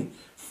getting money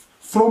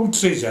from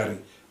treasury,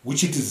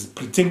 which it is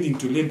pretending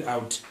to lend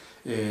out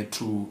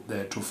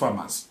to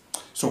farmers.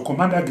 So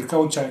command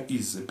agriculture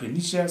is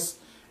pernicious,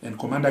 and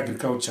command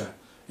agriculture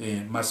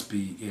must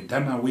be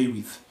done away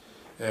with,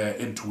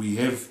 and we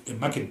have a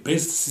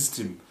market-based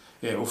system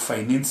of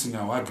financing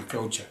our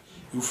agriculture.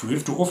 If we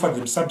have to offer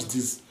them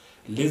subsidies,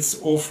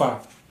 let's offer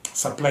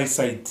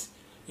supply-side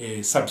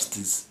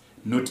subsidies,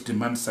 not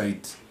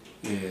demand-side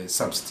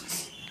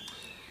subsidies.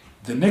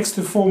 The next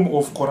form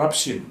of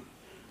corruption,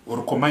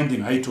 or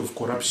commanding height of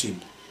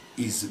corruption,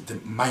 is the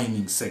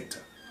mining sector.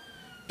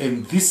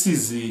 And this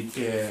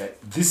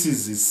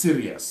is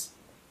serious.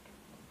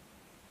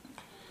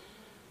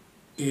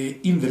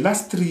 In the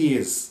last 3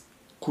 years,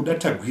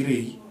 Kudata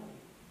Gwirei,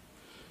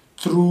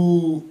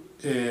 through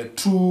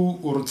 2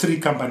 or 3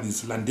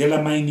 companies,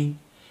 Landela Mining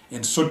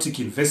and Sotic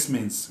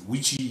Investments,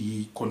 which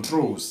he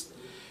controls,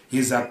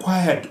 he's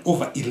acquired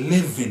over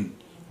 11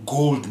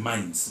 gold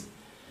mines.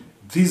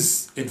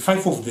 These, and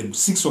 5 of them,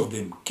 6 of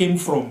them, came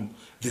from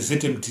the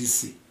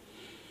ZMDC.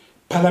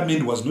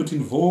 Parliament was not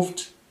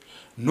involved.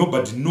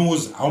 Nobody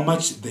knows how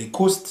much they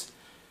cost.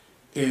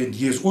 And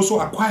he has also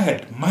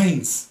acquired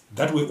mines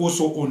that were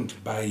also owned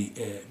by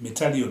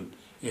Metallion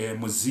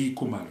Mozi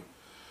Kumar.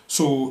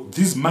 So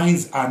these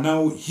mines are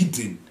now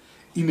hidden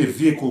in a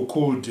vehicle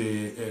called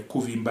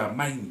Kuvimba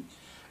Mining.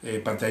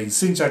 But they're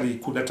essentially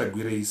Kudata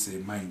Gwirei's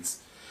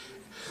mines.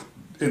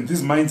 And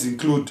these mines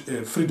include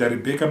Frida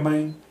Rebecca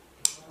Mine,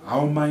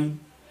 Hau Mine,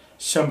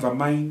 Shamva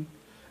Mine,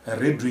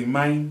 Red Wing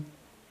Mine,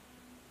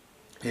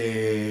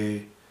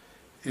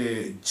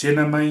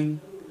 Jena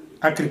Mine,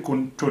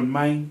 Acriconton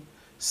Mine,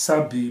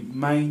 Sabi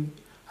Mine,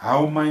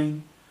 Hau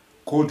Mine,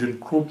 Golden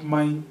Crop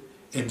Mine,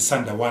 and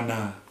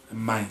Sandawana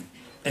Mine.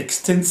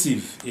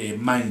 Extensive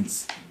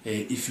mines,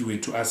 if you were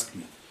to ask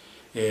me.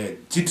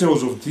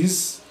 Details of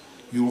this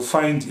you will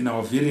find in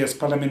our various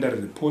parliamentary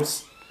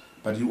reports,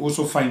 but you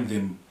also find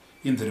them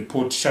in the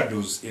report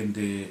Shadows and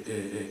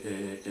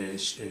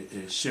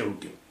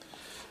Shelge.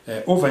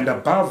 Over and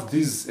above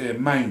these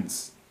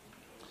mines,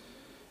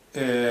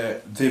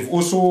 they've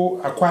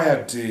also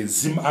acquired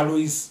Zim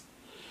alloys.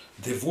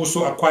 They've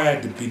also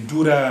acquired the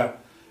Bindura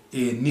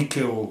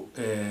nickel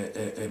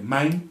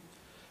mine.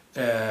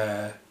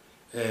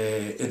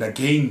 And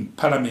again,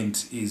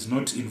 Parliament is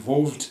not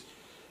involved.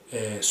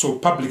 So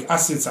public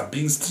assets are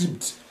being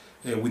stripped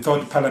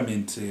without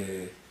Parliament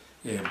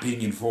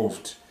being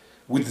involved.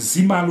 With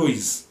Zim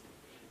alloys,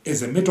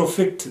 as a matter of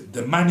fact,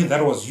 the money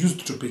that was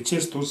used to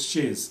purchase those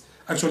shares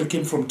actually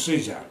came from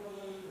Treasury.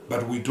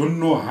 But we don't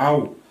know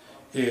how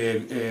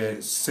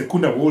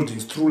Secunda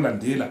Holdings through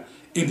Landela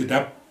ended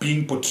up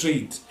being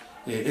portrayed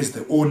as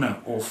the owner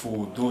of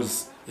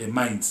those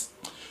mines.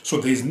 So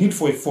there is need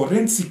for a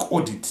forensic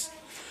audit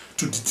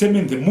to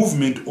determine the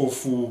movement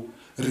of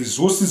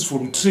resources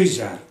from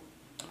Treasury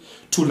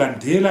to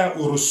Landela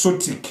or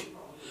Sotic.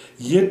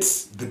 Yet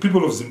the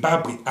people of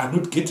Zimbabwe are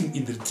not getting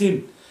in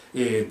return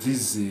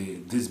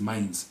these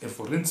mines. A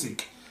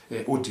forensic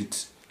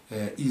audit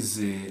is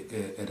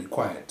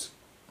required.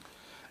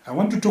 I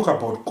want to talk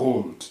about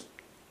gold.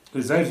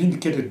 As I've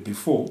indicated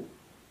before,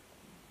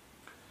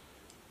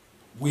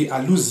 we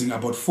are losing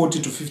about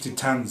 40 to 50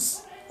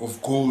 tons of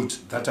gold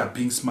that are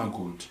being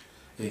smuggled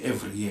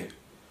every year.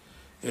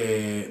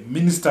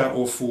 Minister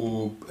of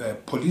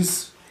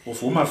Police, of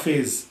Home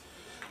Affairs,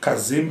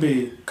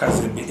 Kazembe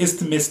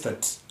estimates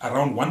that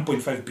around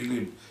 1.5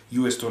 billion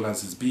US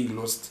dollars is being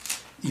lost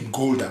in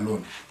gold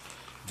alone.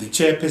 The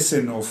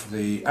chairperson of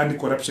the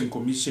Anti-Corruption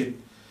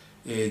Commission,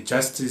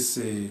 Justice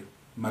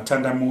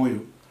Matanda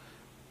Moyo,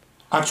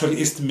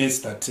 actually estimates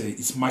that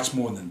it's much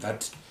more than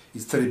that.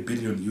 It's 3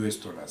 billion US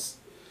dollars.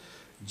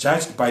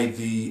 Judged by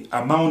the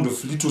amount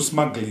of little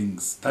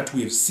smugglings that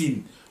we have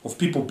seen of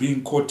people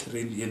being caught,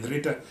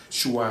 Henrietta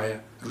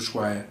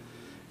Rushwaya,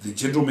 the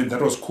gentleman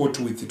that was caught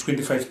with the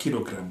 25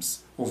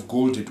 kilograms of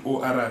gold at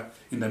OR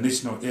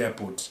International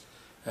Airport,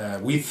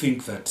 we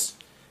think that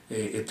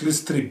at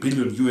least 3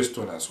 billion US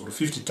dollars or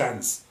 50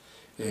 tons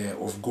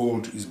of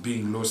gold is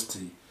being lost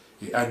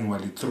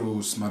annually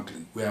through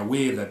smuggling. We are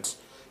aware that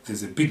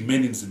there's a big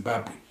man in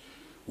Zimbabwe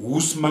who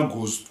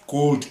smuggles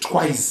gold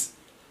twice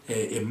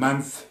a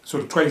month,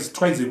 so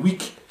twice a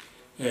week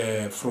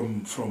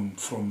from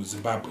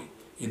Zimbabwe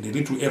in a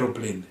little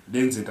aeroplane,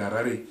 lands at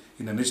Harare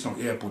International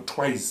Airport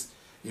twice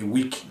a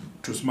week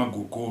to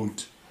smuggle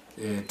gold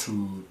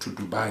to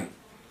Dubai.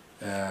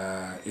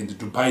 And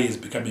Dubai has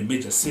become a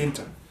major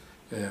center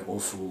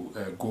of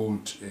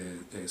gold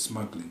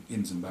smuggling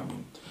in Zimbabwe.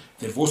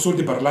 They've also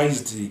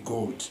liberalized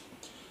gold.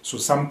 So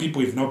some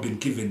people have now been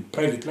given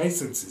private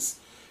licenses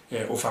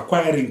of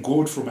acquiring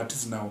gold from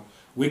artisanal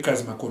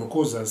workers,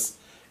 makorokozas,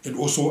 and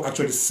also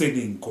actually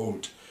selling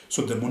gold.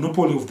 So the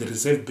monopoly of the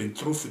Reserve Bank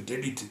through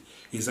Fidelity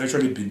has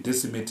actually been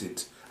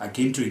decimated,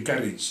 again to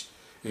encourage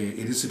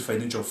illicit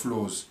financial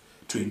flows,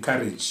 to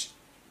encourage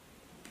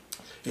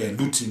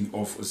looting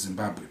of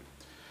Zimbabwe.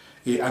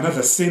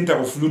 Another center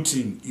of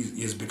looting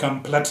has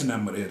become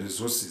platinum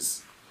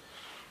resources.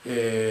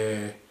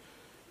 Every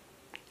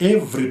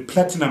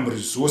platinum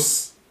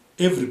resource,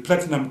 every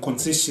platinum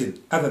concession,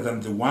 other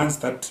than the ones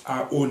that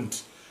are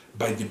owned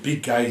by the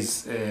big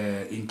guys,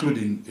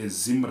 including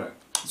Zimplats,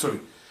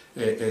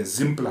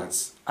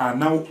 are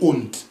now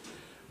owned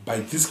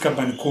by this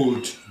company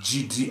called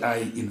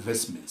GDI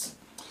Investments.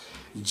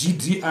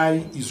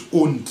 GDI is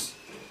owned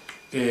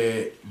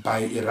by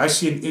a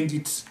Russian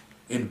entity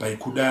and by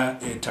Kuda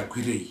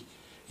Takwirei.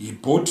 He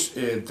bought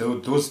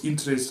those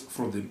interests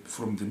from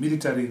the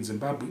military in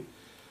Zimbabwe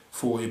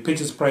for a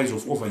purchase price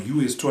of over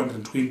US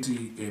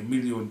 $220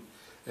 million.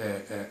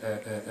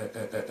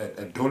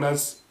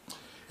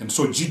 And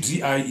so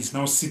GDI is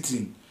now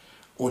sitting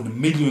on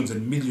millions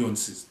and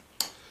millions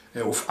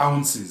of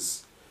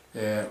ounces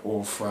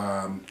of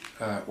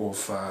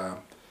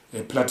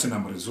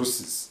platinum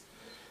resources.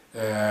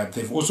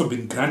 They've also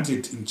been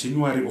granted in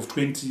January of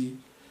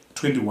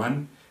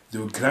 2021. They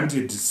were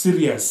granted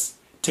serious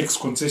tax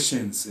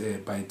concessions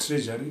by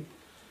Treasury,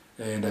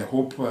 and I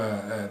hope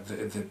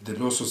the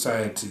Law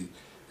Society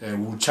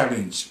will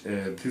challenge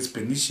these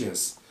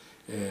pernicious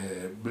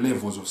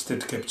levels of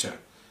state capture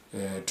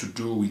to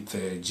do with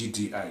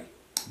GDI.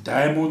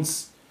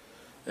 Diamonds,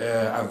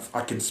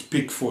 I can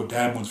speak for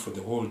diamonds for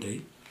the whole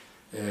day.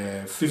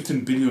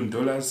 $15 billion,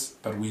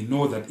 but we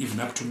know that even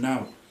up to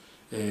now,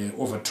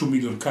 over 2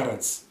 million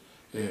carats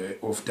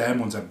of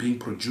diamonds are being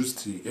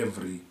produced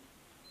every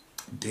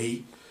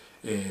day,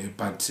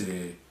 but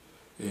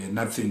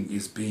nothing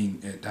is being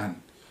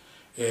done.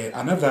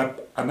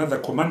 Another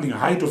commanding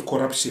height of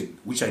corruption,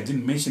 which I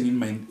didn't mention in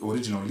my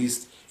original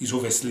list, is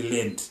obviously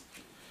land.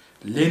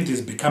 Land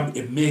has become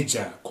a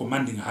major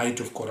commanding height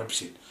of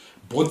corruption,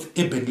 both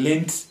urban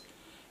land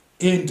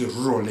and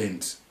rural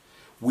land.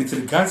 With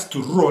regards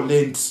to rural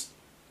land,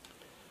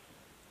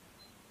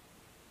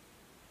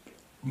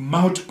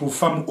 multiple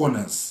farm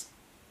owners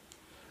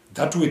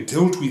that were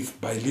dealt with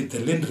by the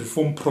land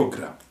reform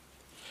program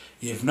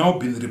have now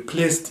been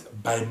replaced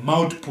by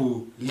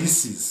multiple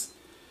leases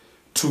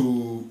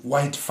to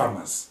white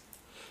farmers.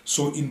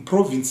 So in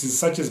provinces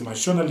such as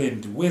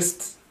Mashonaland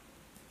West,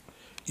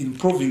 in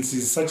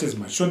provinces such as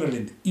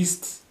Mashonaland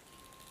East,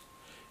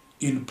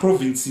 in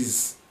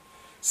provinces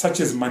such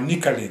as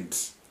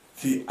Manicaland,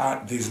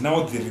 there's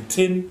now the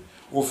return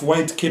of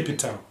white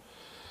capital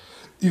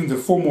in the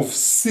form of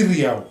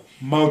serial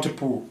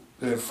multiple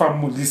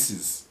farm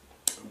leases,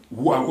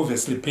 who are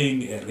obviously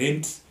paying a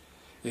rent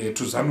to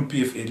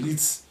ZANU-PF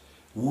elites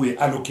who were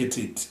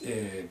allocated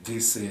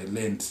this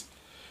land.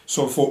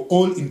 So for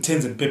all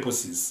intents and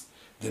purposes,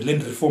 the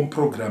land reform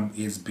program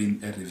has been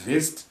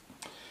reversed,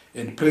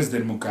 and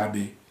President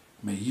Mugabe,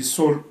 may his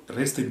soul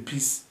rest in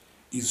peace,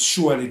 is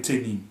surely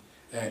turning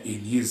in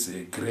his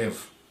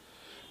grave.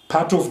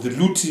 Part of the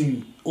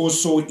looting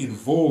also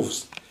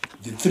involves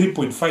the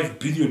 $3.5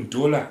 billion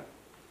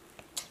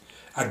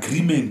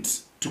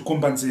agreement to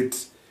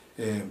compensate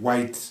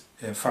white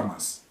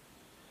farmers.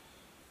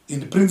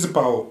 In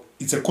principle,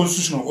 it's a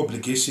constitutional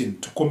obligation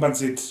to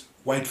compensate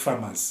white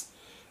farmers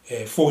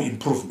for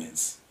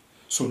improvements.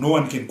 So no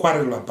one can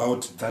quarrel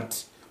about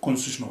that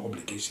constitutional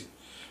obligation.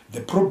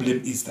 The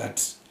problem is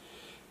that,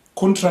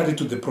 contrary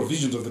to the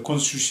provisions of the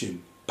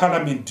Constitution,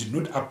 Parliament did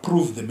not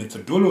approve the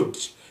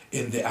methodology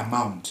and the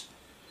amount.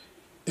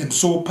 And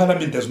so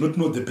Parliament does not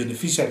know the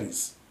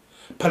beneficiaries.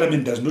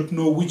 Parliament does not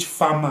know which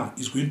farmer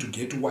is going to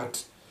get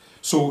what.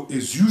 So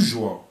as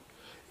usual,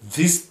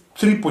 this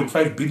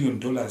 $3.5 billion,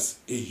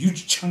 a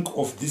huge chunk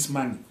of this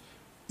money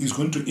is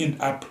going to end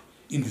up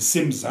in the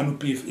same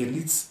ZANU-PF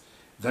elites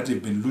that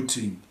have been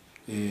looting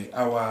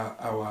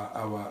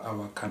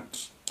our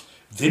country.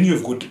 Then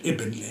you've got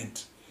urban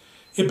land.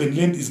 Urban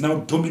land is now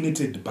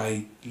dominated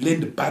by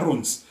land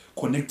barons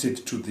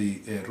connected to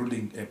the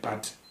ruling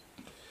party.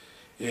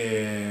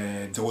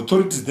 The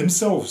authorities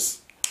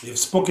themselves have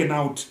spoken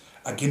out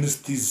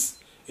against these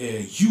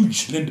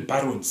huge land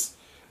barons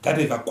that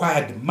have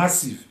acquired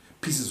massive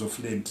pieces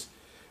of land.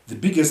 The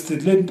biggest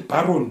land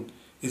baron,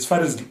 as far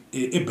as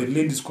urban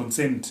land is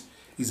concerned,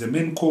 is a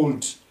man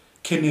called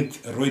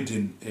Kenneth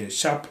Royden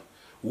Sharp,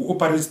 who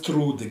operates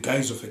through the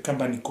guise of a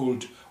company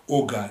called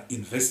Oga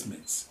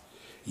Investments.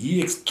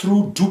 He,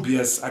 through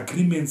dubious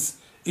agreements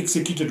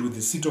executed with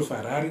the city of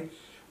Harare,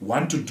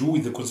 one to do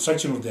with the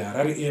construction of the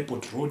Harare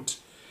Airport Road,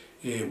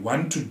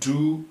 one to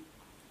do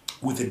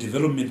with a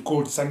development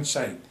called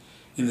Sunshine,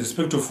 in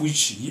respect of which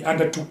he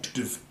undertook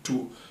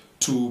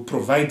to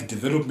provide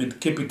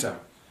development capital,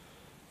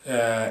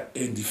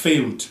 and he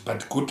failed,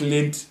 but got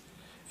land.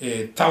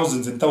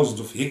 Thousands and thousands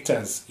of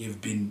hectares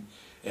have been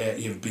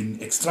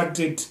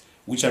extracted,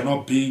 which are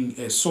now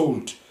being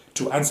sold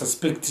to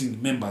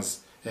unsuspecting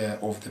members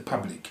of the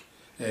public.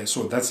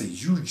 So that's a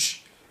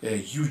huge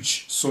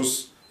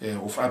source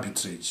of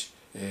arbitrage,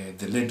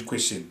 the land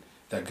question,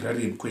 the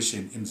agrarian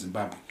question in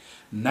Zimbabwe.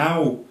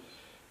 Now,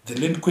 the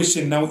land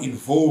question now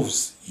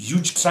involves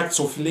huge tracts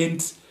of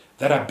land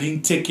that are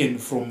being taken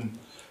from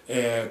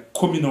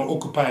communal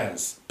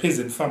occupiers,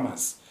 peasant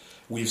farmers.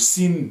 We've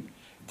seen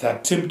the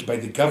attempt by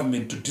the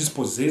government to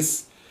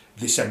dispossess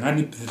the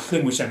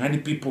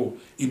Shangani people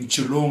in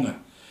Chilonga.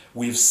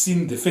 We've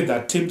seen the further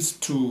attempts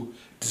to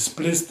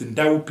displace the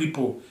Ndau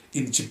people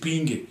in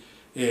Chipinge.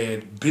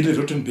 Billy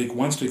Rottenberg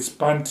wants to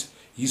expand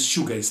his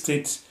sugar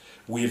estate.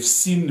 We have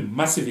seen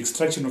massive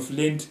extraction of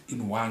land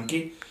in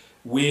Hwange,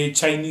 where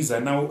Chinese are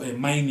now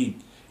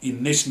mining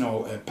in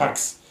national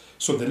parks.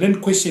 So the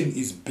land question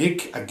is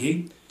back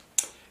again.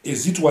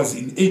 As it was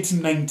in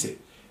 1890,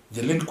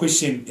 the land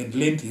question and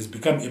land has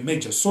become a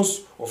major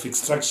source of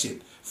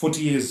extraction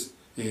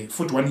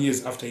 41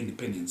 years after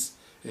independence.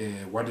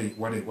 What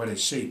a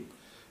shame.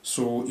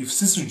 So if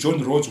Cecil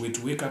John Rhodes were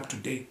to wake up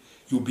today,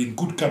 you'll be in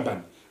good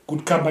company.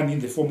 Good company in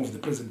the form of the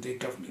present-day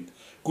government.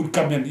 Good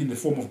company in the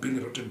form of Billy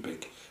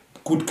Rottenberg.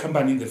 Good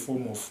company in the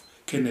form of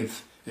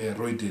Kenneth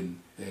Royden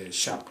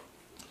Sharp.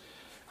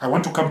 I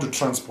want to come to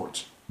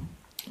transport.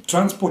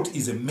 Transport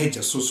is a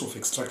major source of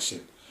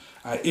extraction.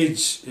 I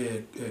urge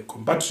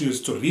compatriots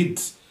to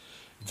read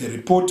the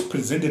report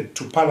presented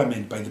to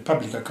Parliament by the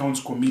Public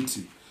Accounts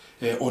Committee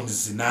on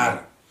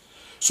Zinara.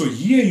 So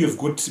here you've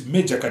got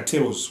major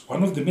cartels.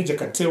 One of the major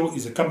cartels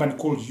is a company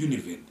called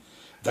Univen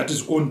that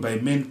is owned by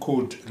a man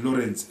called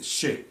Lawrence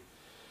Shea.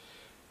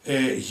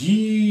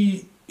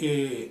 He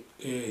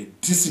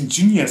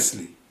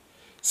disingenuously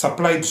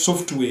supplied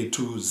software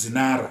to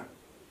Zinara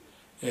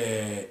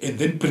and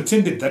then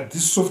pretended that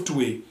this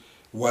software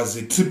was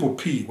a triple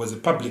P, was a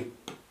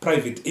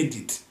public-private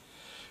entity.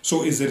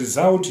 So as a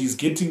result, he's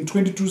getting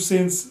 22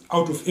 cents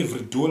out of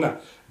every dollar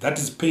that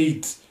is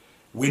paid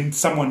when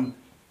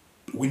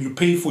you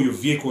pay for your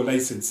vehicle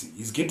licensing.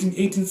 He's getting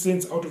 18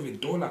 cents out of a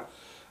dollar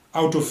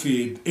out of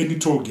any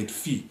toll gate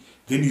fee.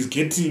 Then he's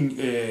getting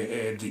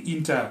the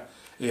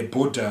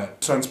inter-border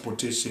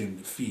transportation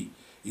fee.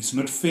 It's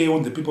not fair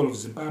on the people of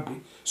Zimbabwe.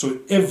 So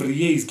every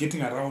year he's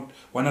getting around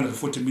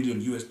 140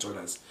 million US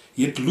dollars.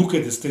 Yet look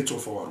at the state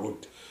of our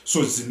road.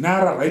 So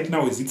Zinara right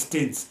now as it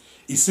stands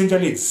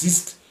essentially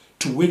exists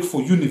to work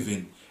for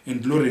Univen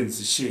and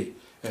Lawrence Shea.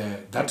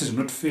 That is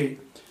not fair.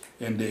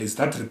 And as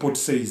that report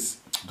says,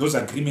 those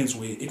agreements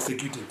were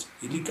executed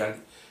illegally.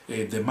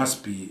 They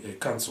must be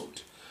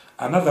cancelled.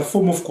 Another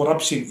form of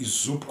corruption is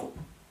ZUPCO.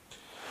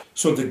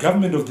 So the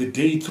government of the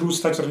day, through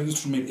Statutory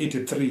Instrument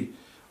 83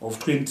 of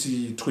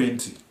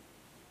 2020,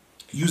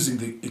 using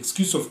the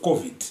excuse of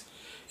COVID,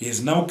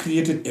 has now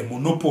created a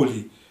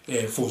monopoly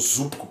for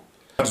ZUPCO.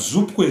 But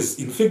ZUPCO has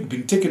in fact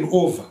been taken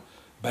over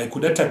by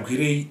Kudata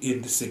Gwirei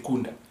and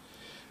Sekunda.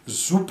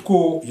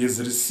 ZUPCO has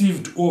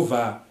received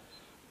over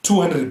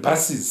 200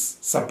 buses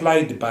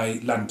supplied by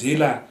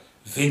Landela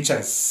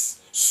Ventures,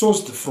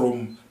 sourced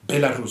from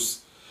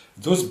Belarus.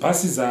 Those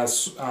buses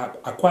are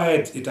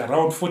acquired at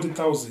around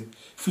 40,000,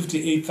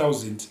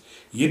 58,000,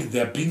 yet they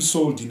are being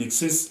sold in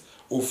excess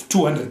of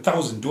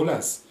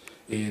 $200,000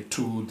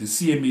 to the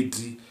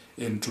CMAD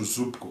and to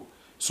ZUPCO.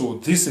 So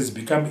this has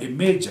become a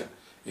major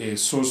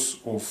source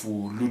of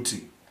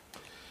looting.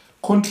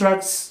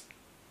 Contracts,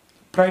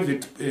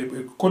 private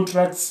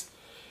contracts,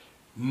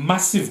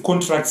 massive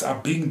contracts are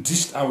being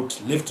dished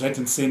out left, right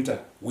and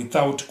center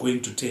without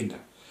going to tender.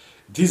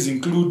 These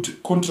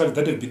include contracts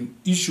that have been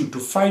issued to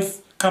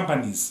 5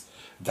 companies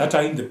that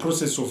are in the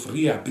process of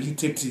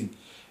rehabilitating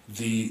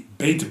the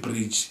Bait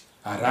Bridge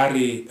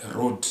Harare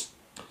Road.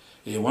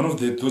 One of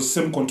those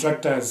same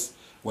contractors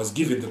was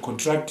given the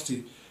contract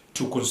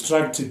to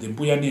construct the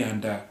Mbuyane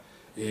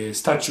and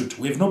statute.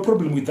 We have no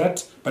problem with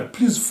that, but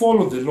please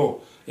follow the law,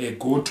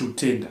 go to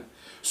tender.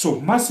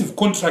 So massive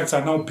contracts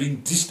are now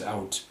being dished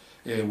out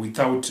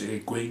without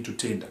going to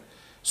tender.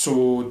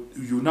 So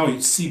you now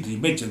see the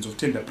emergence of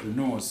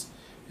tenderpreneurs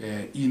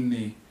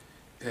in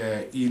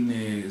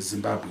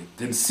Zimbabwe.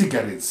 Then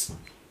cigarettes.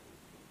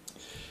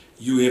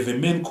 You have a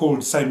man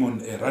called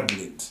Simon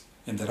Radland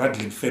and the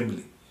Radland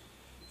family.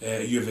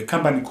 You have a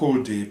company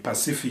called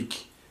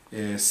Pacific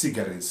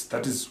Cigarettes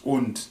that is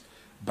owned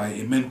by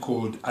a man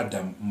called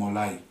Adam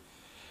Molai.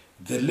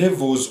 The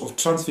levels of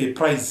transfer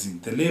pricing,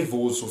 the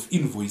levels of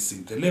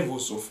invoicing, the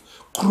levels of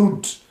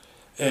crude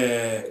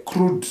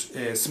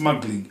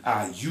smuggling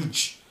are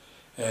huge,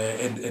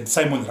 and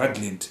Simon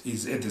Radland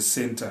is at the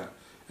center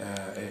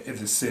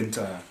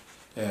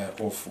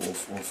of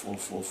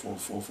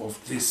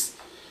this.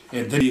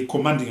 And then the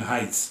commanding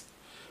heights.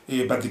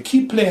 But the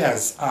key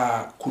players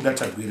are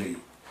Kudata Gwirei.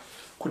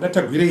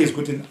 Kudata Gwirei has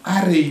got an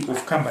array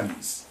of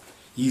companies.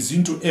 He's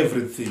into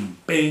everything: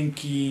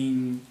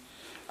 banking,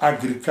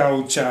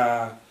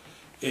 agriculture,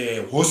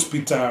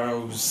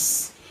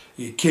 hospitals,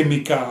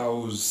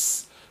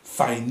 chemicals,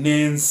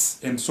 finance,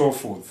 and so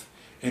forth.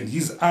 And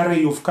his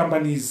array of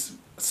companies,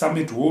 some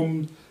at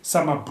home,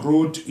 some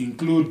abroad,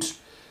 include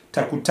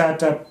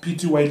Takutata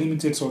Pty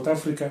Limited South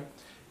Africa,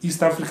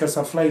 East Africa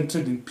Supply and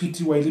Trading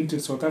Pty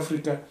Limited South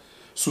Africa,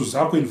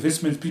 Suzako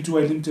Investments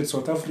Pty Limited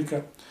South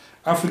Africa,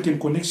 African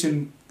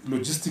Connection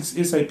Logistics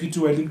SI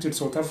Pty Limited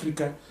South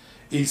Africa,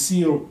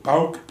 ACL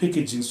Bulk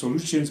Packaging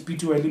Solutions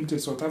Pty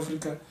Limited South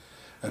Africa,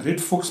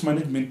 Red Fox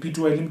Management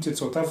Pty Limited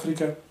South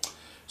Africa,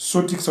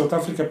 Sotic South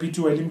Africa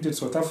Pty Limited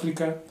South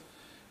Africa,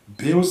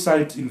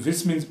 Beosite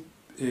Investments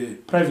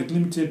Private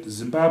Limited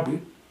Zimbabwe,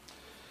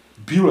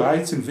 Bill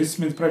Heights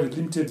Investments Private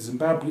Limited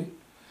Zimbabwe,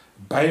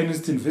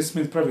 Bionist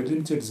Investments Private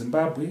Limited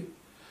Zimbabwe,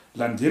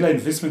 Landela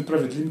Investments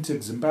Private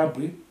Limited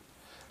Zimbabwe,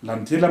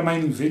 Landela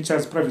Mining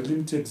Ventures Private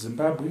Limited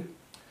Zimbabwe,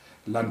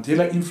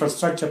 Landela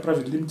Infrastructure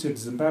Private Limited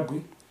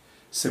Zimbabwe,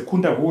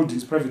 Secunda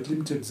Holdings Private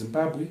Limited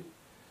Zimbabwe,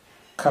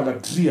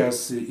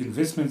 Caladrias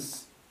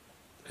Investments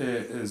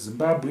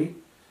Zimbabwe,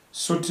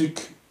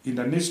 Sotic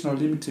International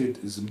Limited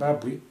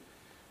Zimbabwe.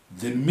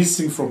 Then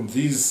missing from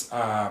these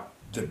are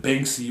the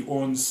banks he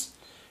owns.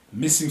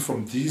 Missing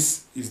from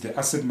this is the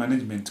asset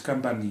management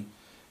company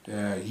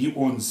he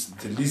owns.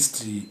 The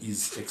list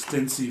is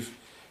extensive.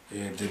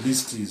 The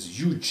list is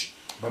huge.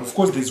 But of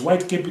course there's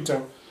White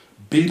Capital,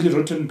 Bailey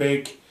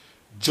Rottenberg,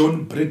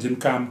 John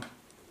Bredenkamp,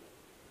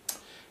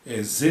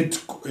 Z.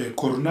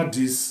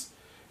 Coronadis,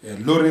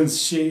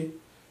 Lawrence Shea,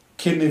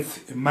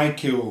 Kenneth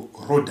Michael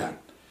Rodan.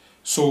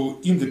 So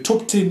in the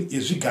top 10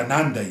 is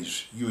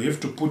Gananda. You have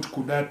to put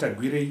Kudata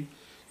Gwirei,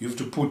 you have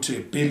to put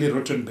Bailey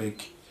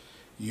Rottenberg,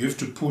 you have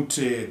to put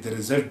the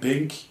Reserve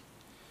Bank,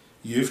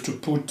 you have to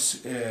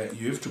put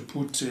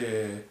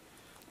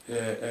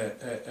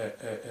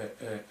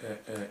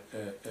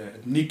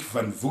Nick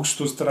van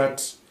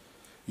Voogstostrat,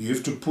 you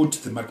have to put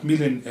the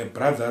Macmillan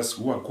brothers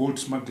who are gold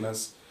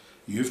smugglers,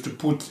 you have to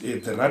put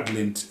the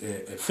Radland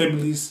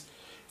families,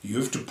 you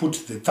have to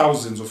put the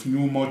thousands of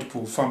new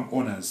multiple farm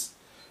owners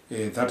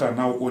that are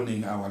now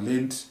owning our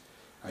land.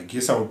 I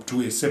guess I'll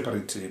do a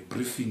separate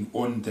briefing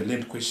on the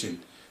land question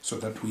so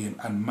that we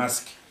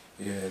unmask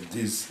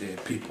these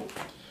people.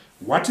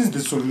 What is the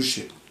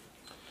solution?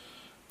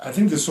 We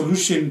think the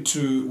solution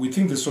to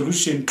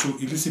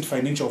illicit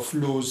financial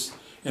flows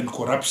and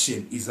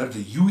corruption is that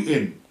the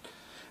UN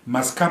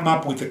must come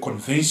up with a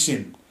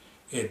convention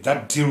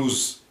that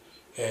deals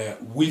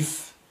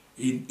with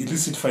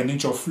illicit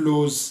financial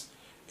flows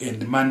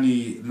and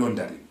money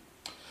laundering.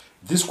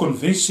 This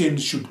convention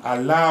should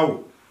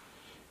allow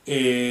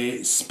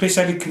a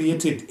specially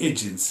created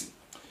agency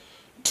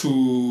to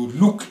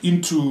look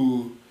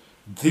into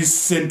these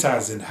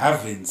centers and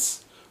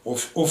havens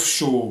of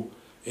offshore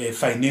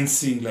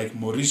financing, like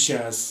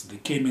Mauritius, the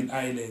Cayman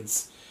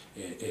Islands,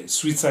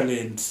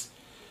 Switzerland,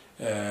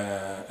 and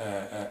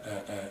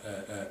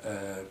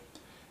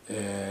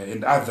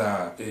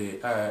other, the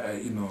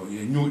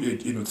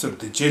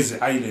Jersey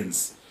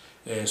Islands,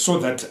 so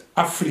that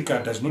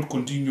Africa does not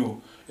continue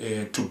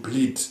to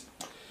bleed.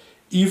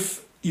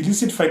 If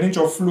illicit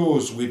financial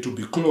flows were to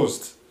be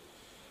closed,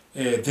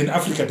 then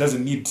Africa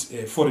doesn't need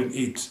foreign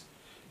aid.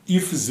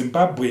 If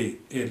Zimbabwe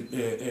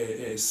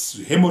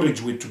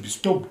hemorrhage were to be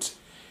stopped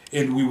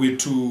and we were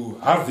to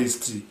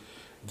harvest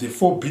the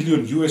 $4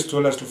 billion US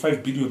to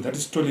 5 billion that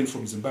is stolen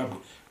from Zimbabwe,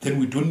 then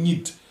we don't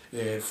need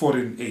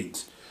foreign aid.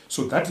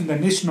 So that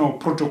international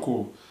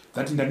protocol,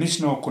 that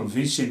international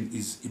convention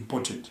is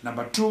important.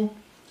 Number two,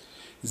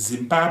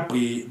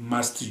 Zimbabwe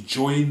must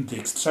join the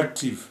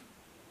extractive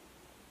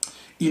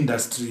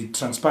industry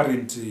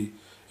transparency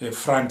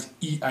front,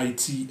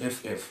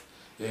 EITFF.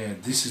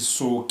 This is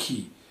so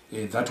key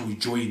that we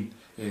join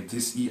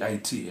this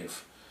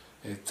EITF.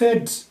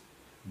 Third,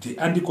 the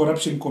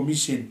Anti-Corruption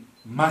Commission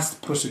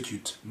must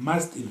prosecute,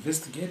 must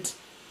investigate.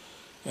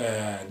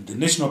 The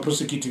National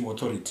Prosecuting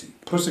Authority.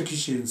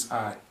 Prosecutions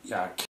are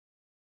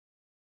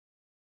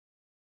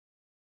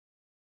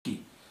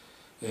key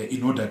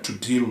in order to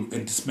deal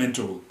and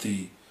dismantle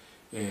the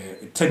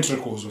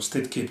tentacles of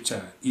state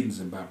capture in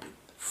Zimbabwe.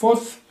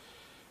 Fourth,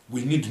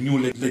 we need new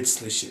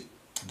legislation.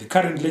 The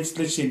current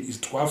legislation is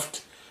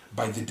dwarfed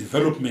by the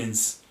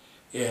developments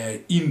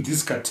in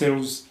these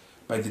cartels,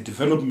 by the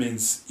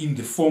developments in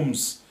the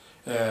forms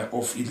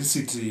of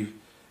illicit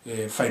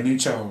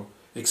financial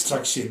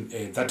extraction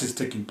that is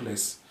taking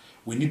place.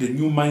 We need a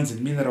new Mines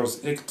and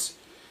Minerals Act.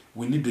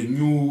 We need a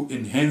new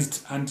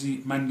enhanced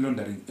Anti-Money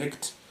Laundering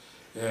Act.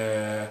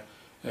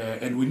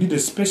 And we need a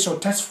special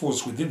task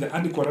force within the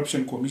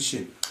Anti-Corruption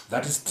Commission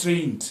that is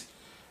trained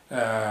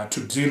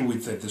to deal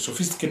with the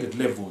sophisticated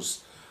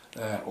levels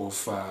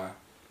of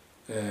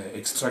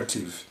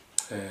extractive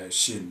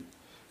shame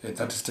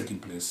that is taking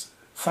place.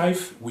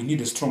 5, we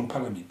need a strong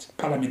parliament.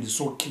 Parliament is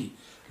so key.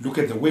 Look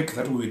at the work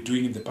that we were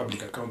doing in the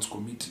Public Accounts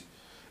Committee.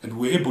 And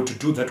we're able to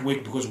do that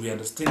work because we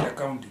understand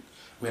accounting,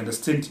 we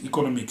understand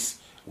economics,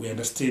 we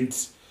understand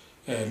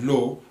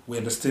law, we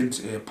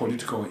understand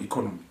political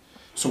economy.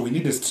 So we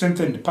need a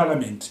strengthened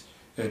parliament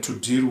to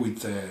deal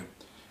with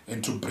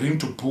and to bring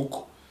to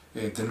book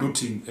the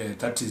looting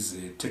that is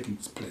taking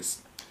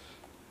place.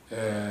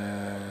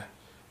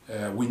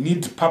 We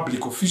need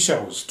public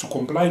officials to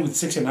comply with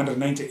Section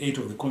 198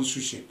 of the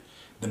Constitution.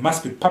 There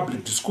must be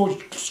public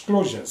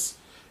disclosures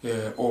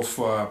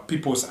of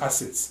people's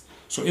assets.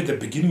 So at the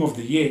beginning of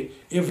the year,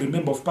 every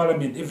member of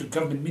parliament, every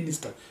government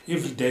minister,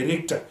 every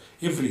director,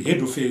 every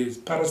head of a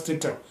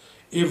parastatal,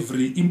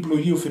 every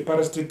employee of a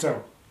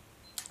parastatal,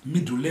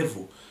 middle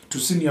level to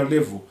senior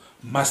level,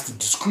 must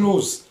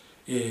disclose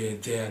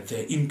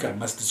their income,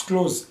 must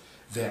disclose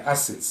their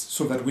assets,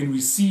 so that when we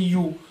see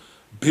you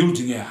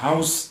building a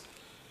house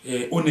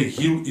on a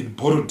hill in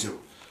Borodale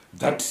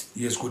that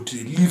has got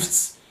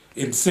lifts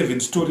and 7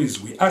 stories,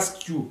 we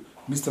ask you,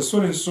 Mr.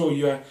 So-and-so,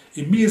 you are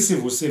a mere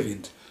civil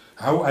servant,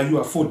 how are you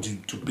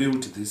affording to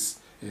build this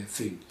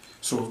thing?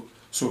 So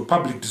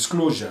public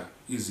disclosure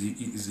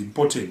is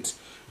important.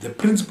 The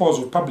principles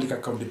of public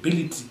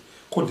accountability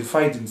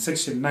codified in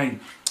Section 9,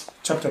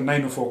 Chapter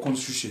 9 of our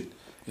Constitution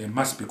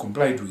must be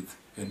complied with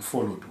and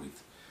followed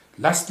with.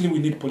 Lastly, we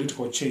need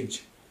political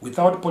change.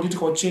 Without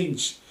political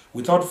change,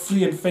 without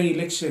free and fair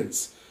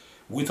elections,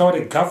 without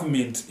a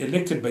government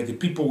elected by the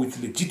people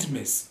with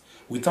legitimacy,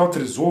 without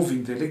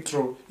resolving the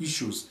electoral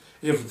issues,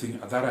 everything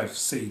that I've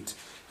said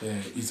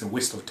is a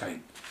waste of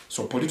time.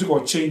 So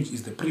political change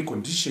is the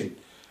precondition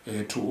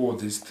to all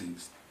these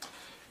things.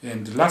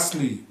 And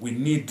lastly, we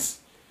need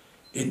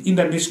an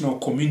international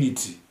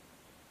community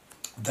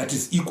that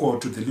is equal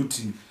to the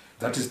looting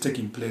that is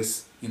taking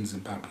place in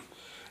Zimbabwe.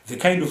 The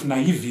kind of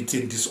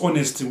naivety and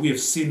dishonesty we have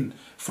seen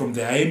from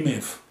the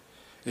IMF,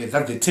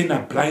 that they turn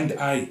a blind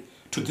eye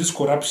to this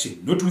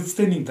corruption,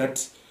 notwithstanding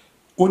that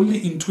only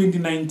in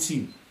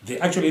 2019 they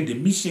actually had a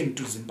mission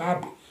to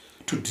Zimbabwe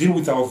to deal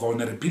with our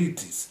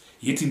vulnerabilities,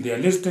 yet in their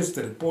latest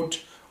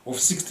report of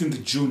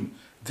 16th June,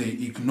 they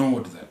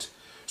ignored that.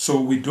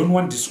 So we don't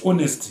want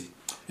dishonesty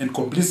and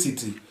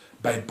complicity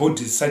by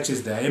bodies such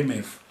as the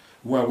IMF,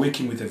 who are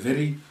working with a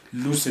very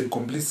loose and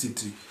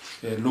complicity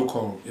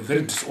local, a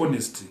very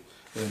dishonest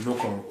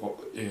local,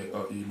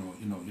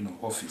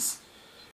 office.